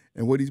Weekend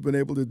and what he's been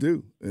able to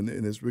do in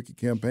his rookie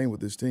campaign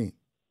with this team?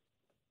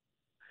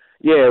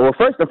 Yeah, well,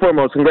 first and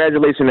foremost,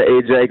 congratulations to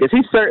AJ, because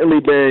he's certainly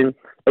been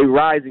a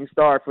rising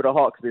star for the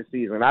Hawks this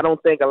season. I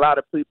don't think a lot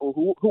of people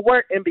who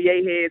weren't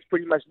NBA heads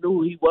pretty much knew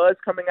who he was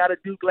coming out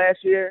of Duke last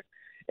year.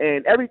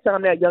 And every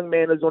time that young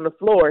man is on the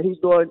floor, he's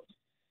doing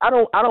 – I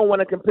don't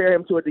want to compare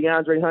him to a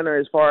DeAndre Hunter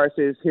as far as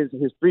his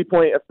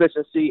three-point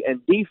efficiency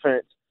and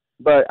defense,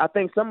 but I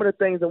think some of the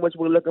things in which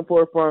we're looking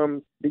for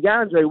from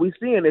DeAndre, we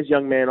see in this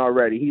young man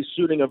already. He's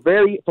shooting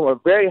from a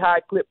very high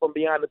clip from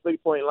beyond the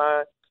three-point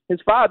line. His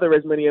father,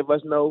 as many of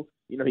us know,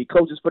 he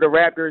coaches for the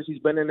Raptors. He's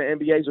been in the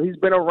NBA, so he's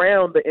been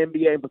around the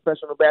NBA and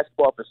professional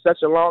basketball for such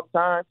a long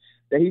time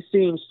that he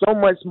seems so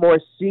much more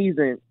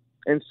seasoned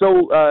and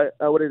so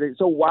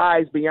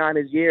wise beyond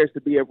his years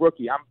to be a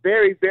rookie. I'm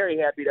very, very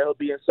happy that he'll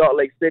be in Salt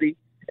Lake City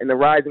in the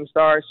Rising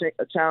Stars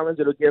Challenge.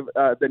 It'll give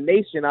the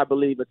nation, I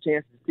believe, a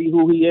chance to see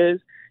who he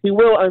is. He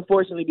will,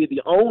 unfortunately, be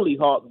the only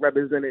Hawk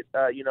represented,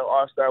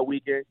 All-Star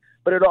Weekend,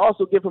 but it'll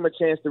also give him a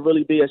chance to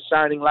really be a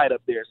shining light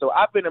up there. So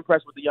I've been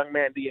impressed with the young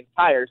man the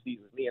entire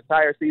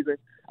season.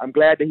 I'm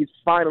glad that he's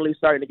finally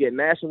starting to get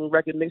national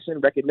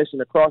recognition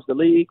across the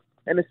league,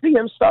 and to see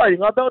him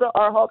starting. Although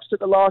our Hawks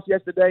took a loss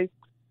yesterday,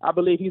 I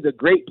believe he's a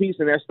great piece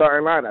in their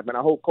starting lineup, and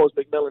I hope Coach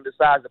McMillan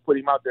decides to put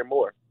him out there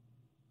more.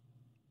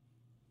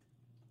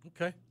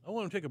 Okay, I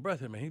want him to take a breath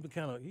here, man. He's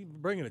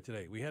been bringing it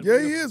today. He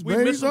is, man.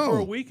 We missed him for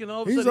a week, and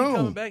all of a sudden he's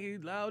coming back.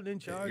 He's loud and in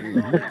charge.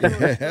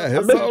 I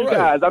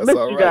miss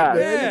you guys.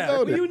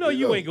 Yeah, well,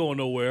 you ain't going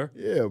nowhere.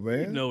 Yeah, man.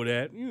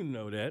 You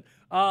know that.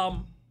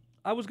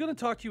 I was going to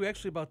talk to you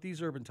actually about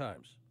These Urban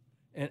Times,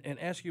 and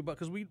ask you about,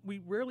 because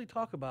we rarely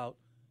talk about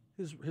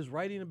his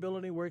writing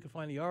ability, where he can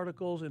find the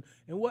articles, and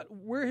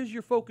where has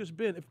your focus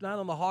been? If not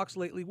on the Hawks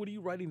lately, what are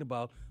you writing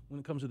about when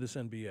it comes to this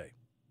NBA?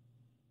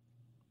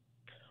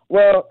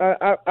 Well,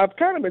 I've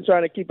kind of been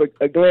trying to keep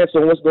a glance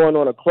on what's going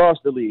on across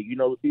the league.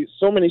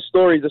 So many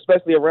stories,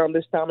 especially around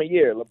this time of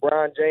year.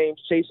 LeBron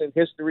James chasing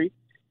history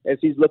as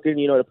he's looking,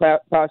 to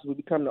possibly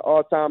become the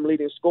all-time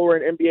leading scorer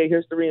in NBA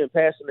history and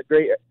passing the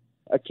great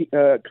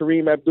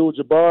Kareem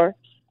Abdul-Jabbar.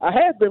 I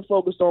have been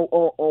focused on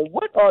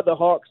what are the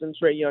Hawks and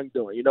Trae Young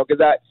doing, because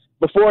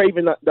before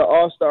even the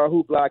All-Star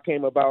hoopla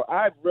came about,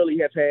 I really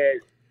have had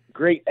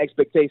great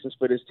expectations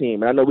for this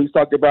team. And I know we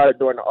talked about it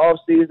during the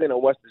offseason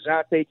and once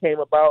DeJounte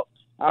came about.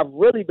 I've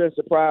really been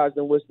surprised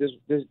in which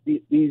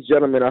these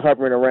gentlemen are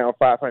hovering around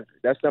 500.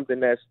 That's something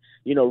that's,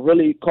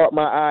 really caught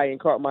my eye and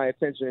caught my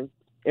attention.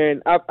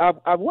 And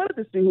I've wanted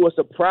to see who a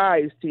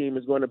surprise team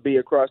is going to be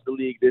across the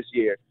league this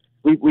year.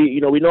 We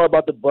know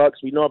about the Bucks,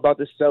 we know about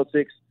the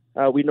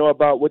Celtics, we know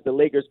about what the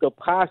Lakers could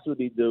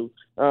possibly do.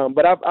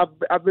 But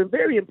I've been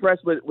very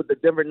impressed with the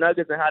Denver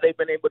Nuggets and how they've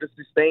been able to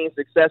sustain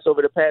success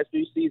over the past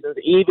few seasons,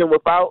 even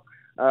without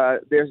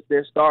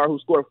their star who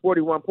scored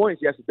 41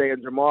 points yesterday,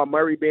 and Jamal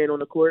Murray being on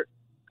the court.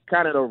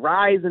 Kind of the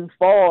rise and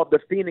fall of the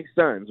Phoenix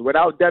Suns.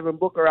 Without Devin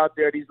Booker out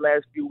there these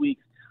last few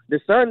weeks,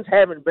 the Suns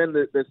haven't been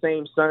the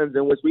same Suns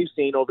in which we've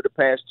seen over the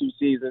past two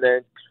seasons.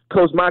 And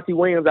Coach Monty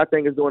Williams, I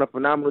think, is doing a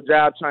phenomenal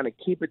job trying to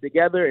keep it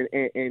together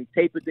and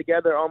tape it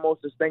together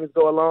almost as things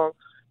go along.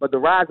 But the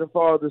rise and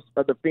fall of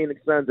the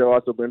Phoenix Suns have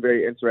also been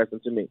very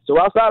interesting to me. So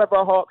outside of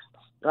our Hawks,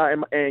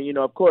 and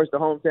of course, the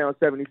hometown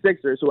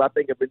 76ers, who I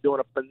think have been doing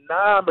a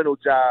phenomenal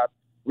job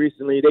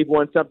recently. They've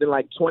won something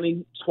like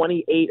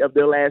 28 of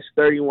their last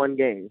 31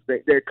 games.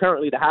 They're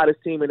currently the hottest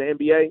team in the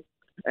NBA,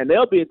 and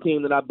they'll be a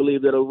team that I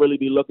believe that'll really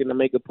be looking to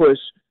make a push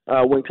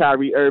when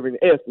Kyrie Irving,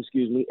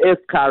 if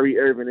Kyrie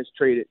Irving is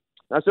traded.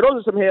 So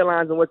those are some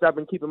headlines in which I've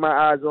been keeping my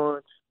eyes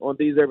on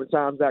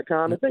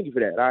theseurbantimes.com, and thank you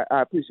for that.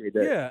 I appreciate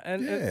that. Yeah,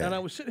 and I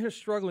was sitting here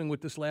struggling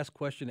with this last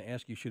question to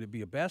ask you, should it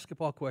be a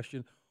basketball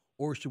question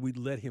or should we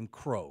let him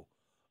crow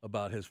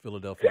about his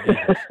Philadelphia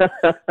Eagles?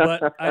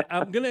 But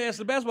I'm going to ask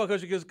the basketball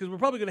question because we're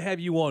probably going to have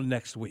you on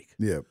next week.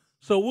 Yeah.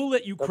 So we'll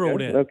let you crow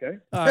in. Okay.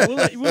 All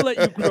right, we'll let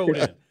you crow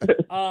in.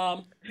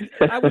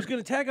 I was going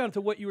to tag on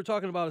to what you were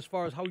talking about as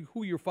far as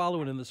who you're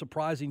following in the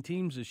surprising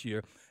teams this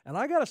year. And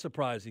I got a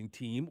surprising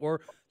team,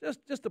 or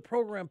just the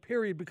program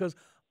period, because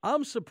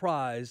I'm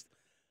surprised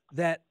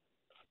that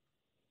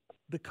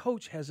the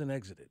coach hasn't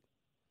exited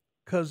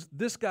because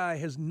this guy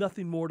has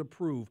nothing more to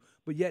prove,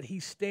 but yet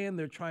he's standing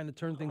there trying to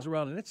turn things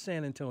around, and it's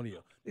San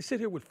Antonio. They sit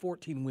here with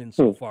 14 wins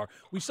so far.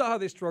 We saw how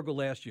they struggled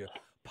last year.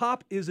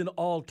 Pop is an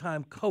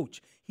all-time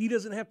coach. He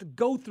doesn't have to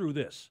go through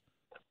this,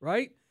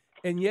 right?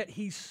 And yet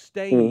he's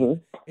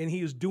staying, and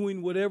he is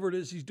doing whatever it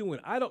is he's doing.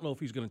 I don't know if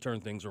he's going to turn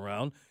things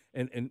around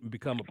and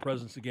become a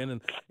presence again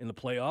in the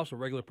playoffs, a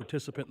regular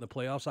participant in the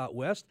playoffs out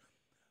west.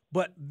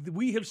 But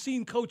we have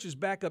seen coaches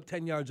back up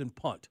 10 yards and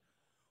punt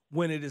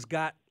when it has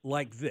got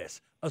like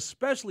this,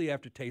 especially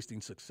after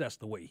tasting success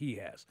the way he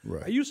has.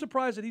 Right. Are you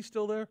surprised that he's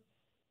still there?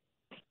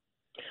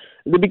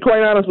 To be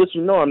quite honest with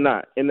you, no, I'm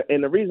not. And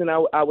the reason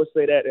I would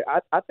say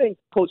that, I think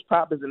Coach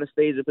Pop is in a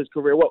stage of his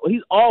career. Well,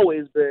 he's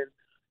always been,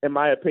 in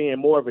my opinion,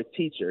 more of a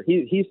teacher.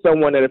 He's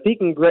someone that if he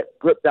can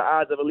grip the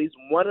eyes of at least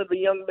one of the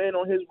young men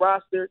on his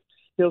roster,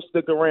 he'll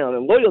stick around.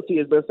 And loyalty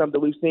has been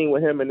something we've seen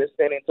with him in this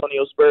San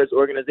Antonio Spurs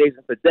organization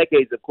for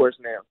decades, of course,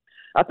 now.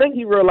 I think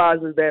he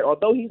realizes that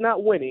although he's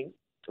not winning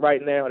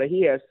right now, that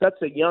he has such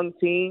a young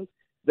team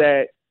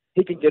that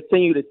he can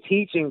continue to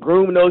teach and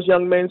groom those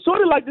young men,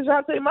 sort of like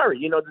DeJounte Murray.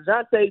 You know,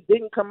 DeJounte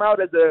didn't come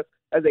out as a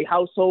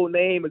household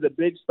name, as a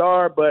big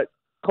star, but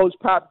Coach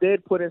Pop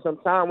did put in some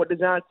time with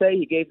DeJounte.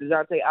 He gave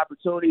DeJounte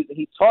opportunities, and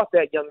he taught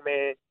that young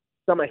man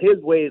some of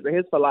his ways and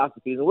his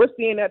philosophies. And we're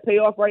seeing that pay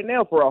off right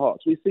now for our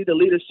Hawks. We see the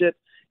leadership,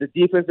 the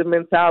defensive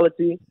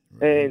mentality,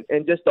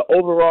 and just the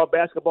overall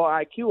basketball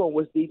IQ on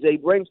which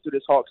DJ brings to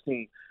this Hawks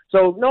team.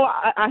 So, no,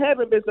 I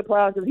haven't been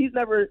surprised because he's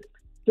never –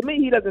 to me,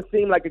 he doesn't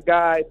seem like a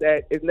guy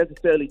that is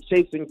necessarily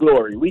chasing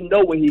glory. We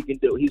know what he can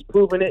do. He's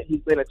proven it. He's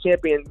been a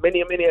champion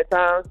many a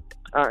times,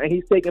 and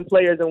he's taken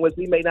players in which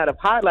he may not have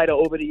highlighted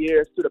over the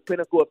years to the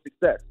pinnacle of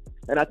success.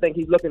 And I think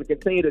he's looking to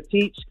continue to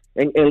teach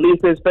and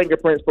leave his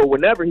fingerprints for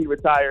whenever he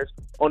retires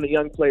on the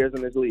young players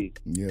in this league.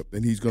 Yep,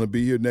 and he's going to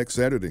be here next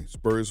Saturday.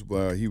 Spurs,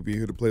 he'll be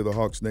here to play the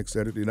Hawks next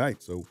Saturday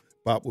night, so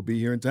Pop will be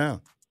here in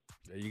town.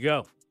 There you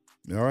go.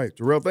 All right,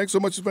 Terrell, thanks so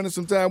much for spending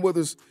some time with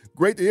us.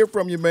 Great to hear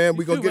from you, man.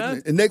 We're going to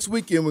get and next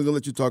weekend we're going to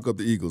let you talk up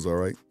the Eagles, all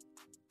right?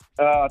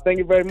 Thank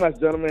you very much,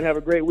 gentlemen. Have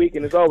a great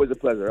weekend. It's always a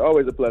pleasure.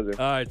 Always a pleasure.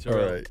 All right,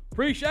 Terrell. All right.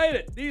 Appreciate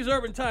it. These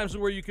Urban Times are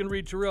where you can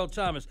read Terrell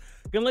Thomas.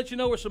 Going to let you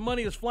know where some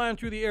money is flying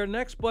through the air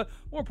next, but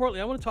more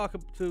importantly, I want to talk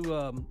to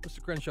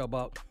Mr. Crenshaw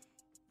about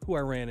who I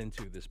ran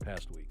into this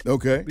past week.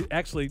 Okay.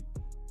 Actually,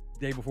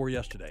 day before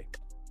yesterday,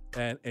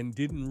 and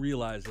didn't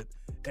realize it.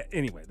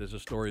 Anyway, there's a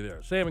story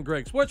there. Sam and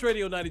Greg, Sports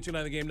Radio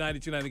 92.9 The Game,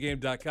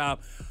 92.9thegame.com,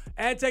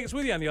 and take us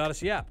with you on the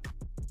Odyssey app.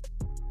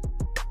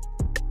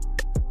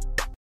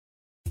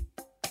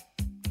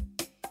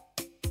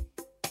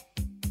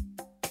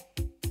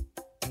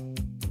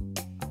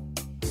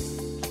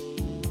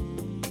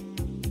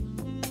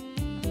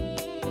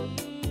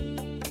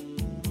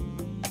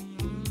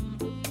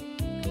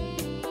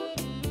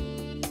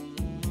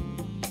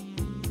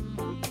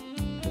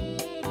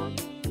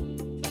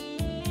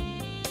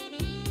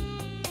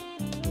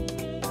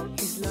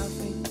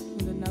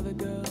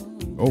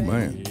 Oh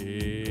man!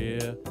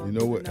 Yeah. You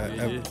know what? I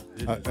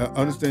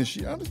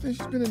understand. I understand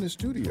she's been in the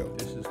studio.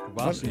 This is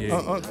Cavassier.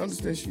 I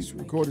understand she's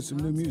recorded some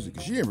new music.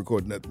 She ain't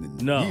recorded nothing in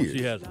years.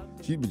 She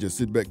hasn't. She's been just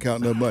sitting back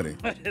counting her money.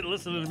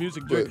 Listen to the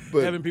music, but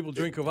having people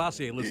drink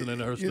Cavassier, listening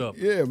to her stuff.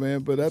 Yeah,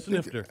 man. But I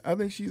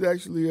think she's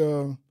actually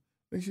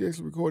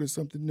recorded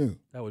something new.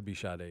 That would be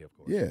Sade, of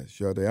course. Yeah,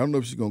 Sade. I don't know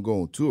if she's gonna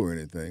go on tour or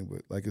anything,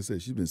 but like I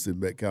said, she's been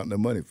sitting back counting her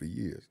money for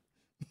years.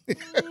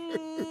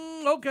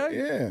 Okay.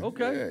 Yeah.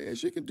 Okay. Yeah,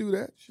 she can do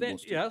that.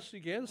 Yes, she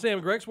can. Sam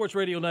and Greg, Sports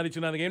Radio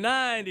 92.9 The Game,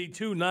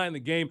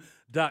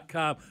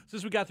 92.9thegame.com.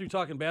 Since we got through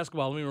talking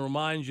basketball, let me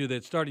remind you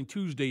that starting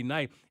Tuesday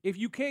night, if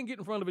you can't get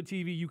in front of a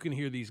TV, you can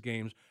hear these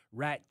games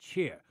right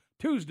here.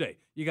 Tuesday,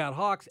 you got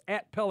Hawks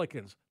at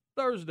Pelicans.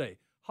 Thursday,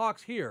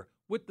 Hawks here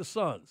with the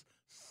Suns.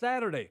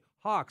 Saturday,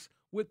 Hawks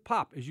with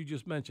Pop, as you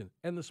just mentioned,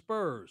 and the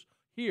Spurs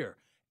here.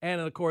 And,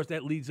 of course,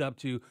 that leads up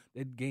to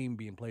that game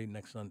being played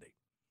next Sunday.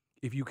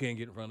 If you can't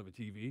get in front of a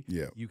TV,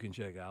 you can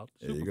check out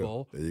Super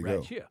Bowl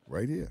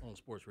right here on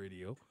Sports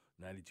Radio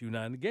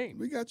 92.9 The Game.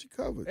 We got you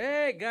covered.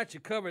 Hey, got you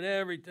covered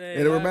everything.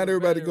 And remind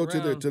everybody to go to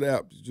the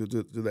app,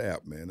 to the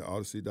app, man, the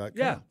Odyssey.com.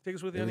 Yeah, take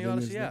us with you on the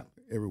Odyssey app.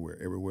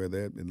 Everywhere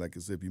there. And like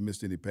I said, if you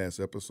missed any past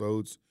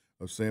episodes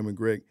of Sam and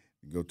Greg,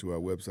 you can go to our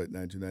website,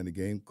 92.9 The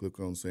Game, click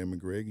on Sam and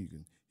Greg. You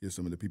can hear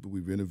some of the people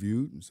we've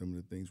interviewed and some of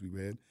the things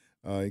we've had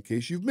in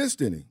case you've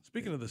missed any.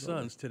 Speaking of the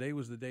Suns, today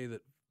was the day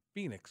that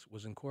Phoenix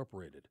was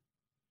incorporated.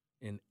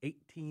 In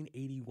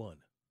 1881.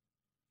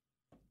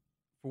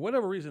 For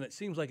whatever reason, it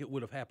seems like it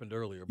would have happened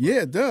earlier.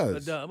 Yeah, it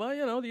does. But,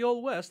 well, the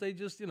Old West, they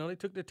just, they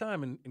took their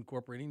time in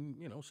incorporating,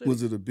 cities.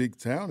 Was it a big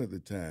town at the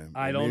time?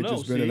 I don't know. It may have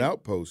just been an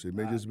outpost. It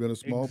may have just been a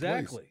small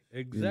place.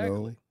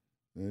 Exactly.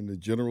 And the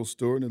general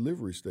store and the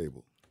livery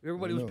stable.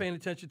 Everybody was paying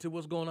attention to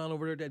what's going on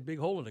over there at that big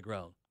hole in the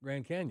ground,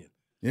 Grand Canyon.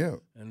 Yeah,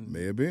 and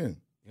may have been.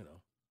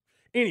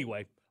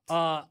 Anyway,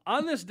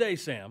 on this day,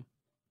 Sam,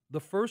 the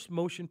first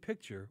motion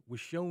picture was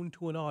shown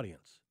to an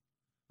audience.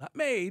 Not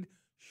made,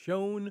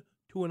 shown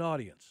to an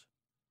audience.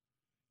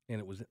 And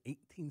it was in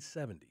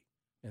 1870,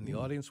 and the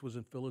audience was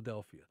in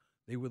Philadelphia.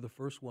 They were the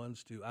first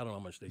ones to, I don't know how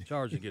much they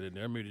charged to get in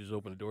there. Maybe they just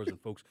opened the doors and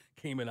folks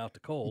came in out the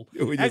cold.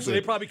 Actually,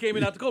 they probably came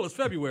in out the cold. It's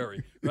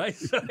February, right?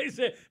 So they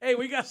said, hey,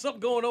 we got something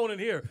going on in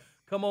here.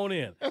 Come on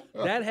in.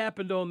 That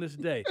happened on this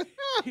day.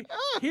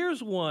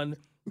 Here's one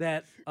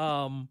that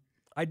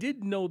I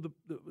did know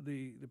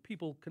the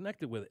people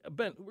connected with it.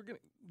 Ben, we're going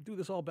to do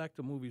this all back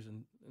to movies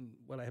and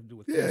what I have to do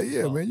with man.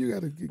 You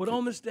got to But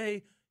on this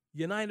day,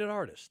 United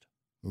Artists.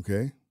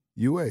 Okay.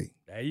 UA.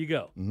 There you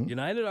go. Mm-hmm.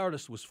 United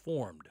Artists was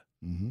formed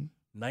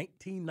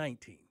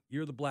 1919,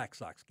 year of the Black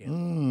Sox scandal.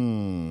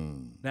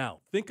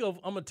 Now, think of,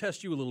 I'm going to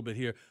test you a little bit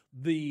here,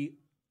 the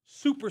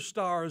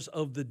superstars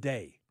of the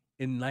day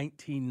in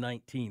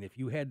 1919, if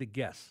you had to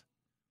guess.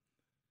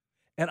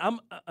 And I'm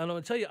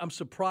going to tell you, I'm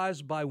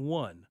surprised by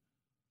one,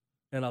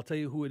 and I'll tell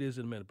you who it is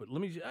in a minute. But let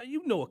me,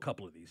 you know a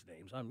couple of these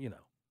names.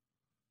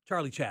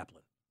 Charlie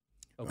Chaplin.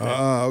 Okay.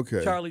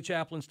 Okay. Charlie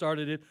Chaplin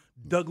started it.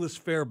 Douglas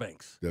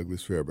Fairbanks.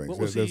 Douglas Fairbanks. What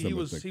was he? He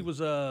was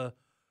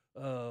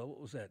what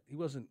was that? He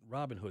wasn't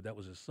Robin Hood. That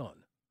was his son.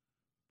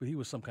 But he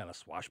was some kind of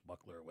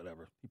swashbuckler or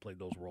whatever. He played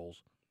those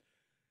roles.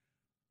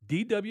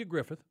 D.W.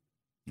 Griffith.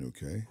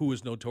 Okay. Who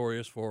is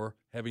notorious for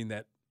having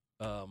that.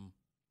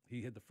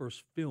 He had the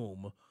first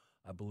film,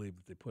 I believe,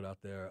 that they put out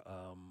there.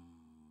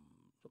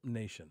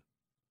 Nation.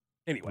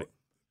 Anyway.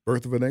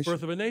 Birth of a Nation.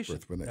 Birth of a Nation.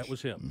 That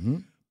was him. Mm-hmm.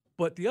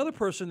 But the other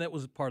person that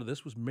was part of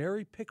this was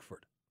Mary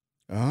Pickford.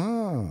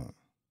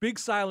 Big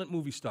silent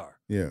movie star.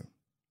 Yeah.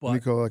 What do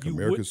you call it, like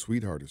America's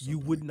Sweetheart or something? You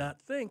would not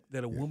think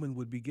that a woman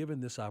would be given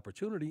this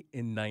opportunity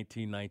in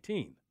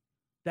 1919.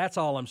 That's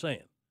all I'm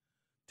saying.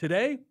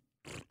 Today,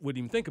 wouldn't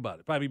even think about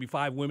it. Probably be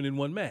 5 women and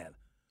 1 man.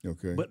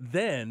 Okay. But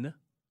then,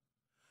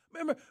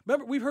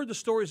 remember, we've heard the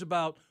stories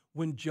about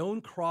when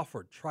Joan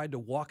Crawford tried to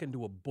walk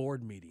into a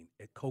board meeting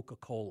at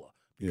Coca-Cola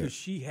because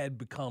she had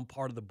become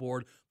part of the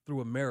board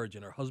through a marriage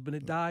and her husband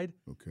had died.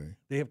 Okay.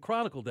 They have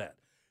chronicled that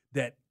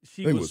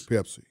she I think it was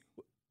Pepsi.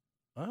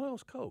 Oh, it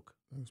was Coke.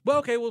 Well,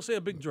 okay, we'll say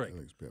a big drink. I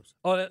think it's Pepsi.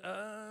 Oh,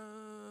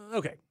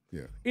 okay.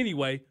 Yeah.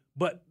 Anyway,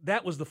 but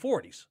that was the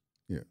 40s.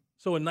 Yeah.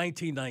 So in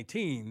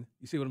 1919,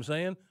 you see what I'm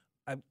saying?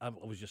 I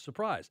was just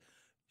surprised.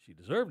 She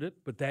deserved it,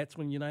 but that's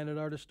when United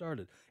Artists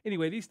started.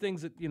 Anyway, these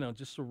things that,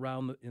 just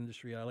surround the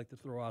industry, I like to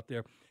throw out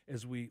there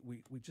as we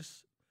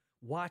just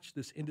watch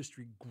this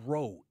industry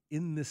grow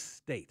in this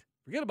state.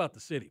 Forget about the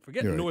city.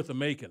 Forget North of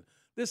Macon.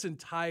 This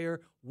entire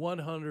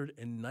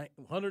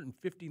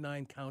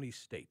 159 county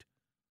state.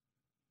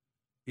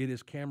 It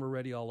is camera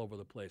ready all over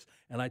the place.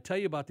 And I tell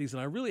you about these,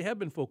 and I really have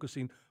been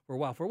focusing for a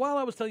while. For a while,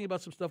 I was telling you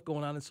about some stuff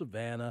going on in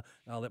Savannah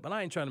and all that, but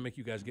I ain't trying to make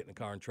you guys get in a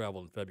car and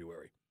travel in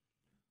February.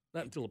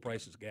 Not until the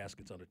price of gas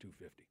gets under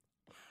 $2.50.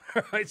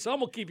 All right, so I'm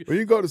going to keep you. Well,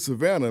 you go to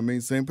Savannah. I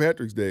mean, St.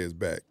 Patrick's Day is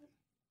back.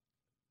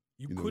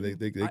 They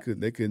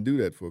couldn't do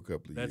that for a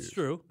couple of years. That's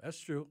true. That's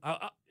true.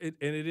 And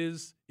it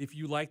is, if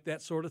you like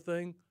that sort of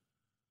thing,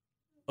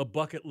 a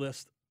bucket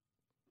list,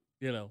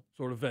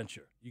 sort of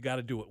venture. You got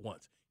to do it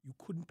once. You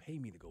couldn't pay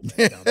me to go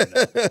back down there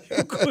now.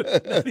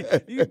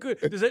 You could.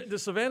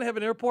 Does Savannah have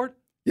an airport?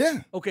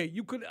 Yeah. Okay,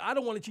 you could. I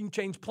don't want to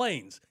change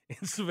planes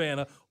in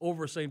Savannah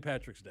over St.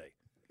 Patrick's Day.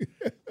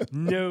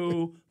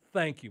 No,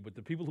 thank you. But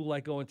the people who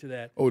like going to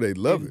that, they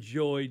love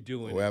enjoy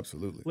doing it. Oh,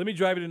 absolutely. Let me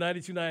drive you to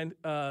 929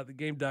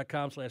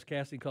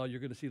 thegame.com/casting call. You're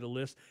going to see the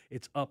list.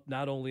 It's up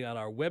not only on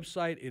our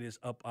website, it is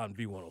up on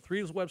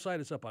V103's website.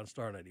 It's up on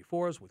Star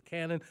 94's with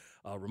Cannon,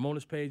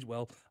 Ramona's page,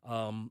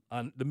 on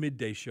the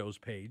Midday Show's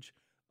page.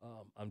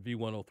 On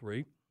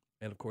V103,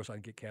 and, of course,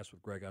 on Get Cast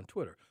with Greg on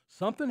Twitter.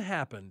 Something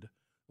happened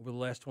over the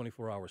last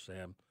 24 hours,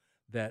 Sam,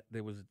 that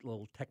there was a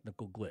little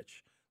technical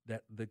glitch,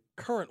 that the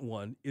current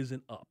one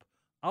isn't up.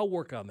 I'll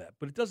work on that,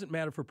 but it doesn't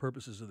matter for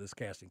purposes of this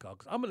casting call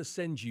because I'm going to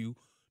send you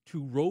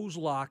to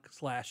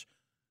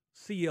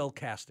Roselock/CL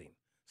Casting.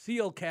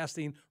 CL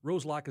Casting,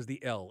 Roselock is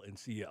the L in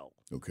CL.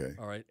 Okay.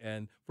 All right,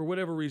 and for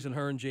whatever reason,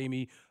 her and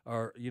Jamie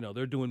are,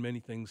 they're doing many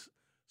things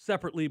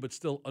separately but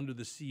still under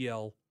the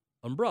CL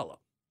umbrella.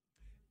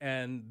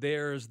 And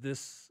there's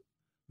this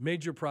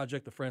major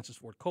project, the Francis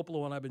Ford Coppola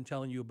one I've been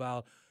telling you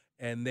about,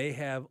 and they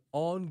have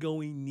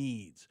ongoing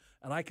needs.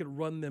 And I could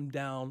run them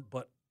down,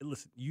 but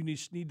listen, you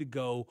need to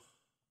go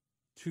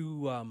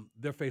to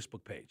their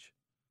Facebook page.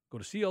 Go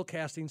to CL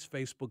Casting's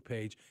Facebook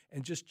page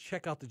and just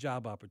check out the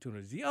job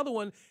opportunities. The other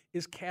one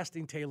is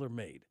Casting Tailor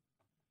Made.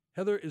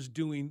 Heather's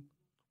doing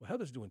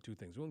 2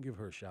 things. We'll give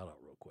her a shout-out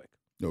real quick.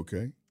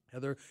 Okay.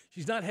 Heather,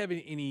 she's not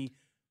having any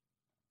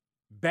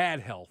bad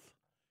health.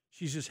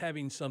 She's just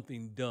having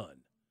something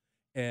done,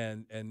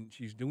 and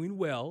she's doing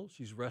well.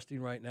 She's resting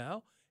right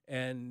now,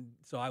 and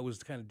so I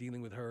was kind of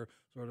dealing with her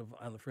sort of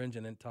on the fringe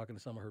and then talking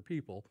to some of her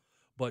people.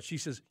 But she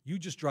says, you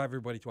just drive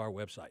everybody to our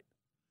website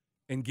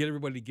and get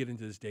everybody to get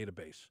into this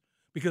database.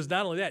 Because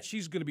not only that,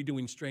 she's going to be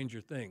doing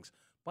Stranger Things.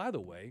 By the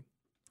way,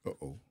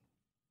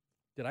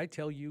 did I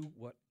tell you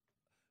what?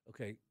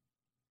 Okay,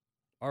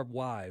 our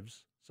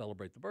wives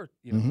celebrate the birth,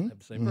 have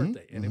the same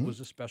birthday, and it was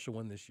a special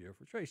one this year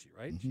for Tracy,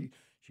 right?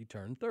 She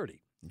turned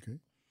 30. Okay.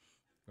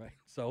 Right.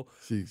 So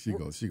she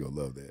gonna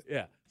love that.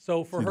 Yeah.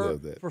 So for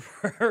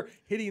her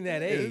hitting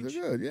that age,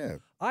 good, yeah.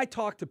 I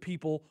talk to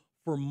people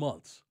for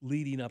months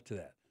leading up to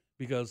that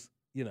because,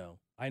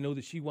 I know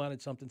that she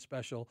wanted something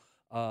special.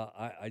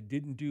 I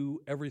didn't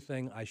do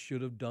everything I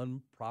should have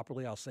done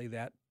properly. I'll say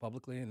that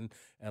publicly, and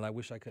I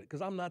wish I could,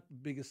 because I'm not the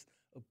biggest.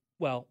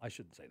 Well, I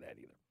shouldn't say that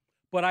either.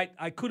 But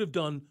I could have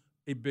done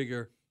a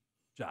bigger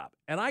job.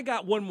 And I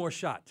got one more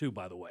shot, too,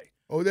 by the way.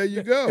 Oh, there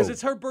you go. Because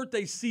it's her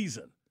birthday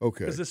season.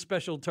 Okay. Because this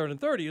special turning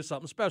 30 is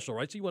something special,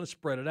 right? So you want to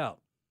spread it out.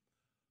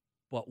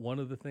 But one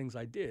of the things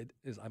I did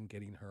is I'm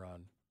getting her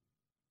on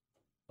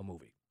a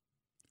movie.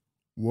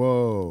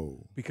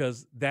 Whoa.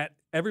 Because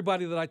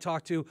everybody that I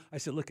talked to, I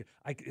said, look,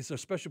 it's her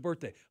special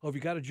birthday. Oh, have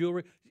you got a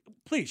jewelry?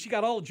 Please, she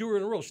got all the jewelry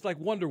in a row. She's like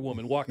Wonder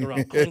Woman walking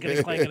around clinking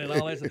and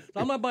all that stuff.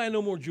 So I'm not buying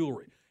no more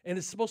jewelry. And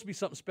it's supposed to be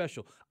something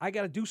special. I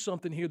got to do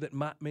something here that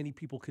not many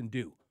people can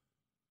do.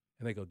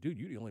 And they go, dude,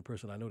 you're the only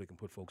person I know that can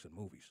put folks in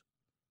movies.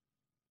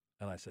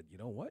 And I said, you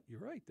know what? You're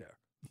right there.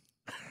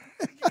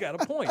 You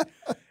got a point.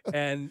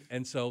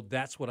 And so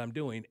that's what I'm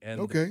doing.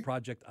 And the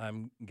project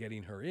I'm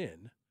getting her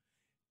in,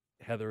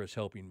 Heather is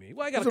helping me.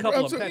 Well, I got a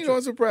couple of them.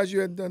 I'm surprised you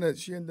hadn't done that.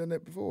 She hadn't done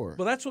that before.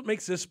 Well, that's what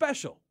makes this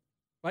special.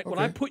 Right? When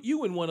I put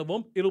you in one of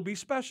them, it'll be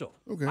special.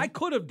 Okay. I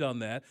could have done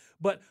that,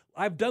 but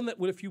I've done that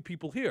with a few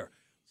people here.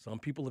 Some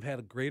people have had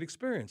a great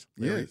experience,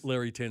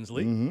 Larry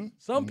Tinsley. Mm-hmm.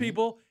 Some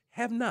people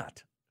have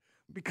not,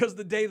 because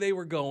the day they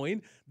were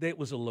going, it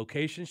was a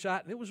location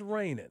shot and it was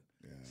raining.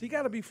 Yeah. So you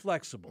got to be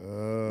flexible.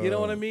 You know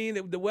what I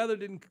mean? The weather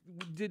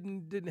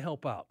didn't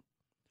help out.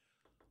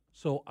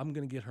 So I'm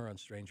going to get her on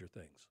Stranger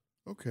Things.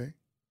 Okay.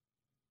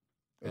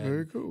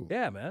 Very cool.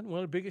 Yeah, man. One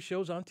of the biggest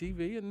shows on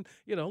TV, and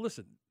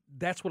listen,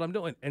 that's what I'm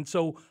doing. And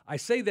so I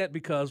say that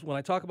because when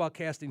I talk about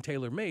casting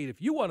tailor-made,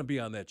 if you want to be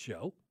on that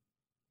show,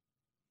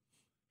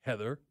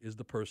 Heather is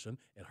the person,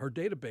 and her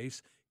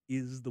database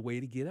is the way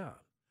to get on.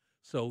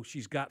 So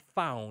she's got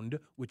Found,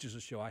 which is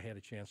a show I had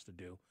a chance to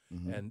do,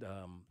 and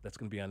that's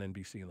going to be on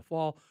NBC in the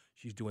fall.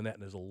 She's doing that,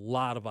 and there's a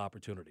lot of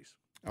opportunities.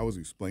 I was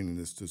explaining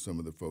this to some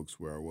of the folks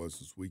where I was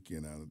this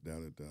weekend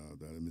down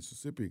in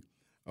Mississippi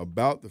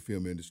about the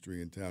film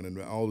industry in town and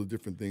all the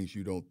different things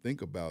you don't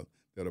think about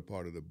that are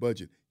part of the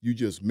budget. You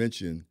just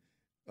mentioned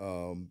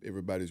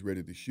everybody's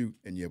ready to shoot,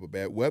 and you have a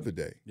bad weather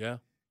day. Yeah.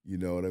 You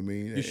know what I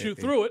mean? You shoot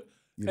through it.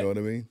 You know what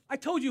I mean? I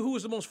told you who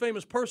was the most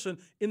famous person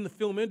in the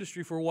film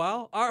industry for a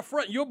while. Our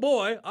friend, your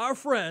boy, our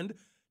friend,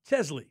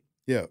 Chesley.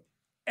 Yeah.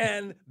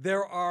 And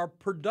there are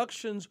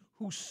productions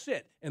who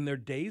sit, and their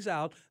days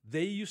out,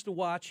 they used to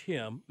watch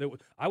him.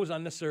 I was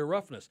on Necessary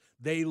Roughness.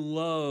 They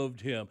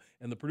loved him.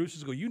 And the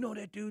producers go, you know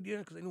that dude? Yeah,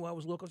 because they knew I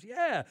was local. I said,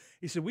 yeah.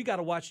 He said, we got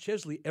to watch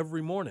Chesley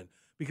every morning,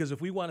 because if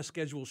we want to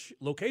schedule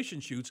location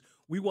shoots,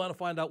 we want to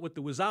find out what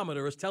the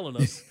whizometer is telling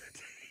us.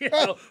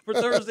 For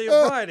Thursday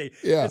and Friday.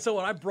 Yeah. And so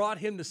when I brought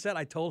him to set,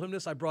 I told him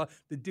this. I brought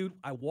the dude,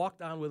 I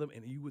walked on with him,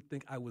 and you would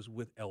think I was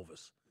with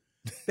Elvis.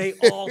 They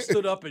all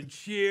stood up and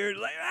cheered,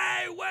 like,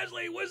 hey,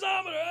 Wesley,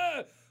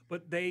 whizometer.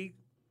 But they,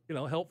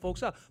 help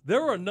folks out.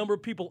 There were a number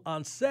of people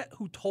on set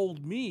who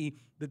told me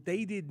that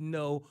they didn't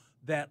know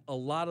that a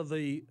lot of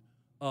the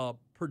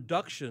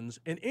productions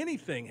and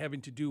anything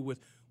having to do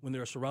with when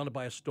they're surrounded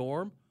by a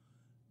storm,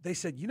 they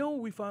said,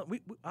 we found,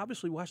 we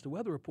obviously watched the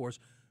weather reports,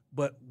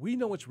 but we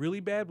know it's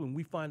really bad when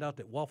we find out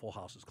that Waffle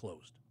House is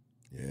closed.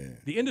 Yeah.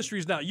 The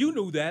industry's now, you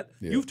knew that.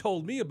 Yeah. You've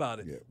told me about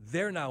it. Yeah.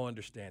 They're now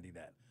understanding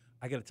that.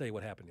 I got to tell you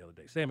what happened the other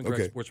day. Sam and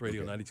Greg, Sports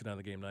Radio, 92.9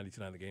 The Game,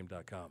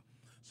 92.9thegame.com.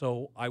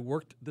 So I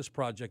worked this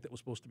project that was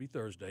supposed to be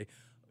Thursday.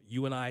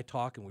 You and I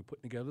talk, and we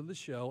put together the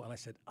show, and I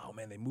said, oh,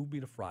 man, they moved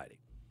me to Friday.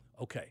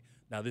 Okay.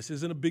 Now, this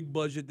isn't a big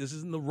budget. This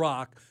isn't The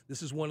Rock.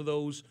 This is one of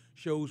those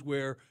shows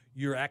where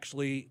you're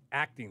actually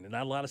acting. There's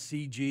not a lot of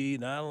CG,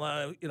 not a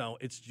lot of,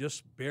 it's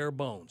just bare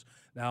bones.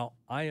 Now,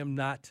 I didn't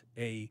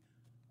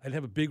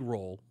have a big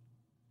role,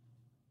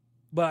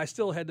 but I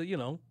still had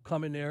to,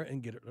 come in there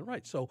and get it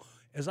right. So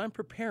as I'm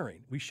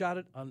preparing, we shot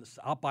it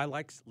out by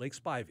Lake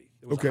Spivey.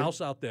 There was a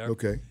house out there.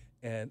 Okay.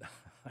 And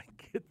I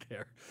get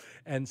there.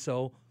 And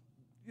so,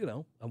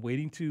 I'm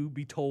waiting to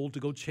be told to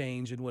go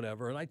change and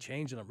whatever. And I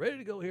change, and I'm ready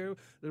to go here.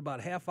 They're about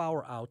a half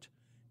hour out,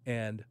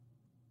 and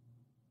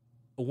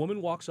a woman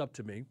walks up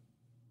to me,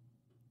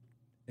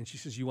 and she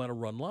says, you want to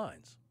run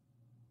lines?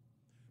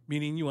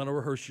 Meaning you want to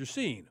rehearse your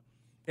scene.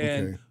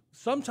 And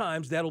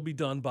sometimes that'll be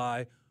done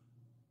by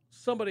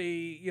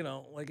somebody,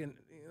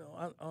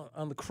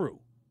 on the crew.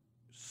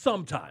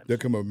 Sometimes. They'll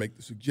come up and make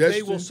the suggestion.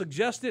 They will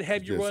suggest it,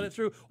 have you run it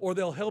through, or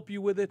they'll help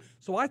you with it.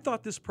 So I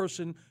thought this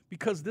person,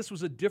 because this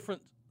was a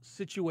different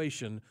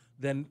situation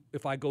than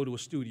if I go to a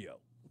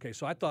studio. Okay,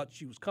 so I thought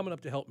she was coming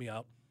up to help me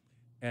out,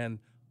 and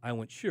I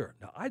went, sure.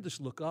 Now, I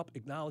just look up,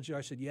 acknowledge her.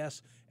 I said,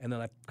 yes, and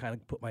then I kind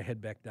of put my head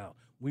back down.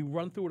 We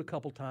run through it a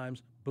couple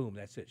times. Boom,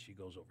 that's it. She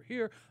goes over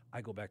here.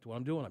 I go back to what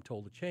I'm doing. I'm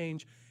told to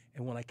change.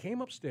 And when I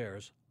came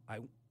upstairs, I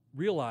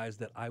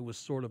realized that I was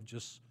sort of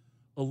just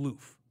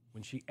aloof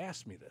when she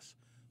asked me this.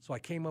 So I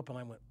came up and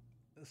I went,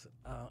 listen,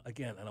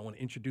 again, and I want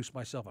to introduce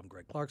myself. I'm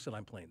Greg Clarkson.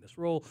 I'm playing this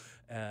role.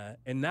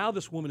 And now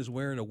this woman is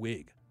wearing a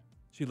wig.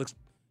 She looks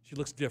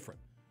different.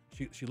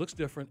 She looks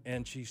different,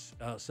 and she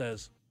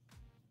says,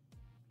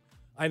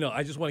 I know,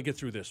 I just want to get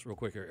through this real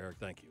quick here, Eric.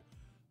 Thank you.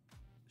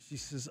 she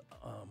says,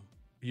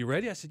 you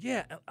ready? I said,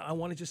 yeah. I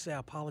want to just say I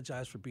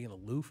apologize for being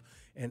aloof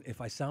and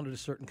if I sounded a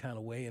certain kind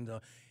of way.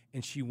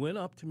 And she went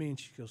up to me and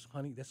she goes,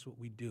 honey, that's what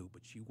we do.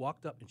 But she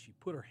walked up and she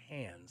put her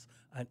hands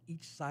on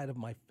each side of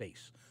my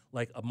face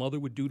like a mother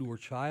would do to her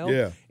child.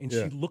 Yeah, and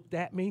she looked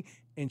at me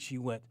and she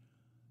went,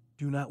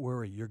 do not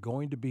worry, you're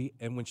going to be.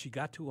 And when she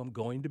got to I'm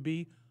going to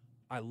be,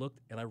 I looked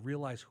and I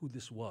realized who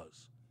this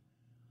was.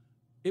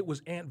 It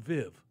was Aunt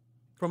Viv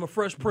from A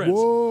Fresh Prince.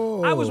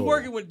 Whoa. I was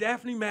working with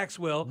Daphne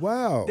Maxwell.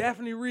 Wow.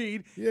 Daphne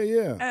Reed.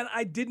 Yeah. And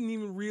I didn't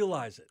even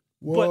realize it.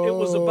 Whoa. But it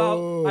was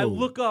about, I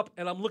look up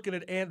and I'm looking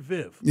at Aunt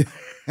Viv.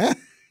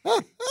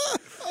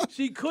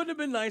 She couldn't have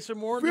been nicer,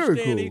 more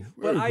understanding,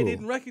 but I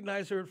didn't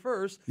recognize her at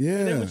first. Yeah.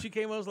 And then when she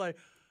came, I was like,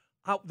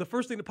 the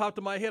first thing that popped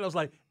in my head, I was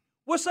like,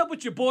 what's up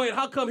with your boy and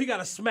how come he got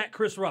to smack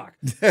Chris Rock?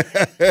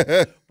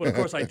 But, of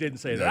course, I didn't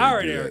say that. All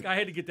right, Eric, I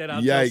had to get that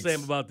out. Tell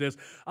Sam about this.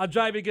 I'll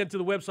drive you again to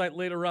the website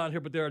later on here,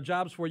 but there are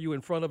jobs for you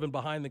in front of and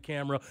behind the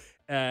camera.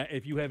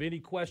 If you have any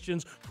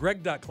questions,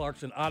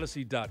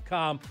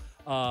 greg.clarkson@odyssey.com.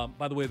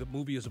 By the way, the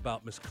movie is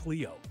about Miss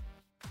Cleo.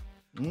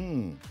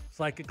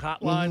 Psychic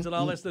hotlines and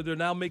all that stuff. They're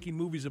now making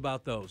movies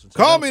about those. And so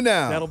Call me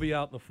now. That'll be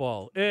out in the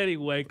fall.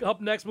 Anyway,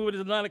 up next, moving to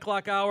the 9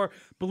 o'clock hour.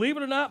 Believe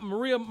it or not,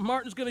 Maria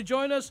Martin's going to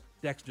join us,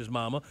 Dexter's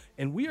mama,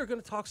 and we are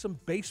going to talk some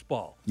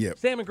baseball. Yep.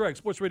 Sam and Greg,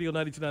 Sports Radio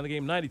 92.9 The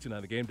Game,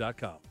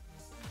 92.9thegame.com.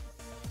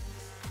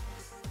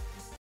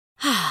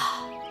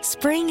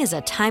 Spring is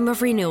a time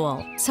of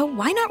renewal, so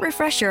why not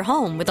refresh your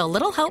home with a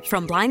little help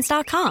from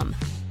Blinds.com?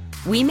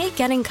 We make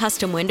getting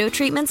custom window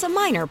treatments a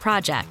minor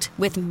project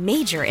with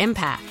major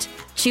impact.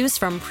 Choose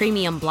from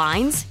premium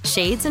blinds,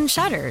 shades, and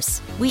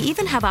shutters. We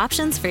even have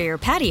options for your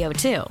patio,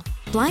 too.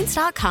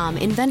 Blinds.com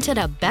invented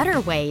a better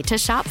way to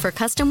shop for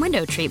custom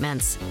window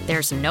treatments.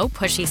 There's no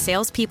pushy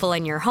salespeople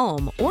in your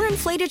home or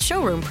inflated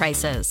showroom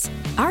prices.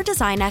 Our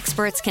design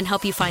experts can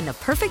help you find the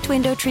perfect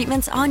window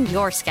treatments on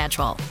your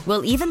schedule.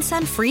 We'll even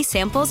send free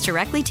samples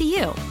directly to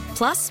you.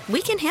 Plus,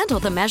 we can handle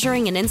the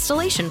measuring and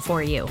installation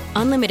for you.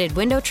 Unlimited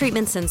window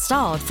treatments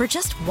installed for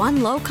just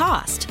one low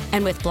cost.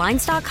 And with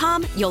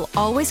Blinds.com, you'll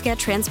always get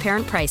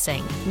transparent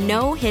pricing.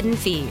 No hidden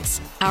fees.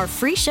 Our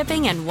free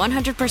shipping and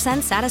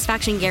 100%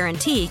 satisfaction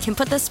guarantee can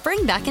put the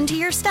spring back into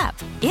your step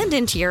and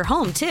into your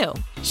home, too.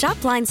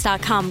 Shop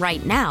Blinds.com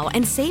right now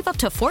and save up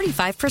to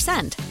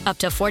 45%. Up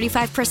to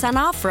 45%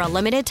 off for a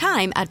limited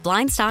time at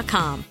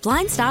Blinds.com.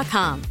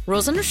 Blinds.com.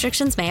 Rules and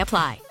restrictions may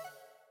apply.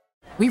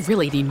 We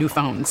really need new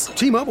phones.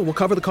 T-Mobile will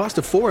cover the cost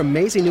of 4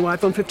 amazing new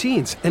iPhone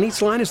 15s, and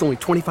each line is only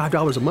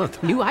 $25 a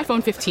month. New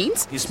iPhone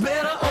 15s? It's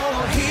better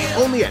over here.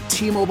 Only at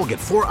T-Mobile, get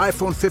 4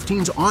 iPhone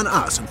 15s on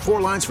us and 4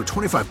 lines for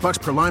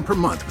 $25 per line per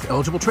month with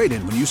eligible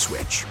trade-in when you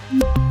switch.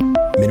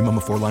 Minimum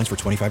of 4 lines for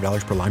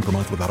 $25 per line per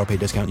month with autopay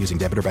discount using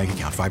debit or bank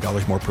account.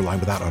 $5 more per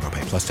line without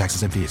autopay, plus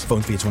taxes and fees.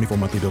 Phone fee at 24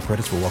 monthly bill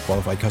credits for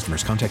well-qualified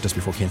customers. Contact us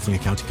before canceling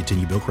account to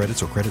continue bill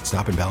credits or credit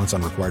stop and balance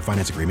on required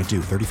finance agreement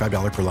due.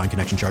 $35 per line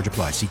connection charge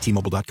applies. See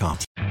T-Mobile.com.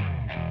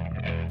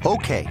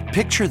 Okay,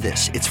 picture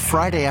this. It's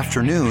Friday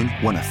afternoon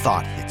when a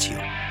thought hits you.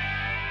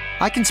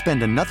 I can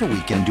spend another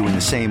weekend doing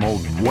the same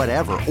old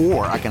whatever,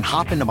 or I can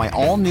hop into my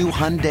all-new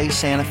Hyundai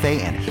Santa Fe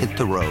and hit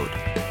the road.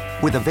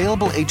 With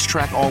available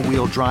H-Track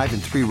all-wheel drive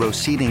and 3-row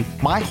seating,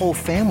 my whole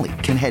family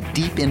can head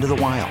deep into the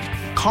wild.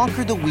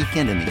 Conquer the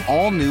weekend in the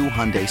all-new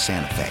Hyundai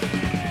Santa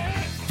Fe.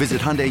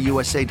 Visit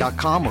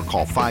HyundaiUSA.com or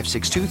call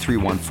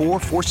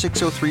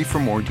 562-314-4603 for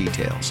more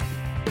details.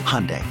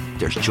 Hyundai,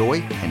 there's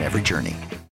joy in every journey.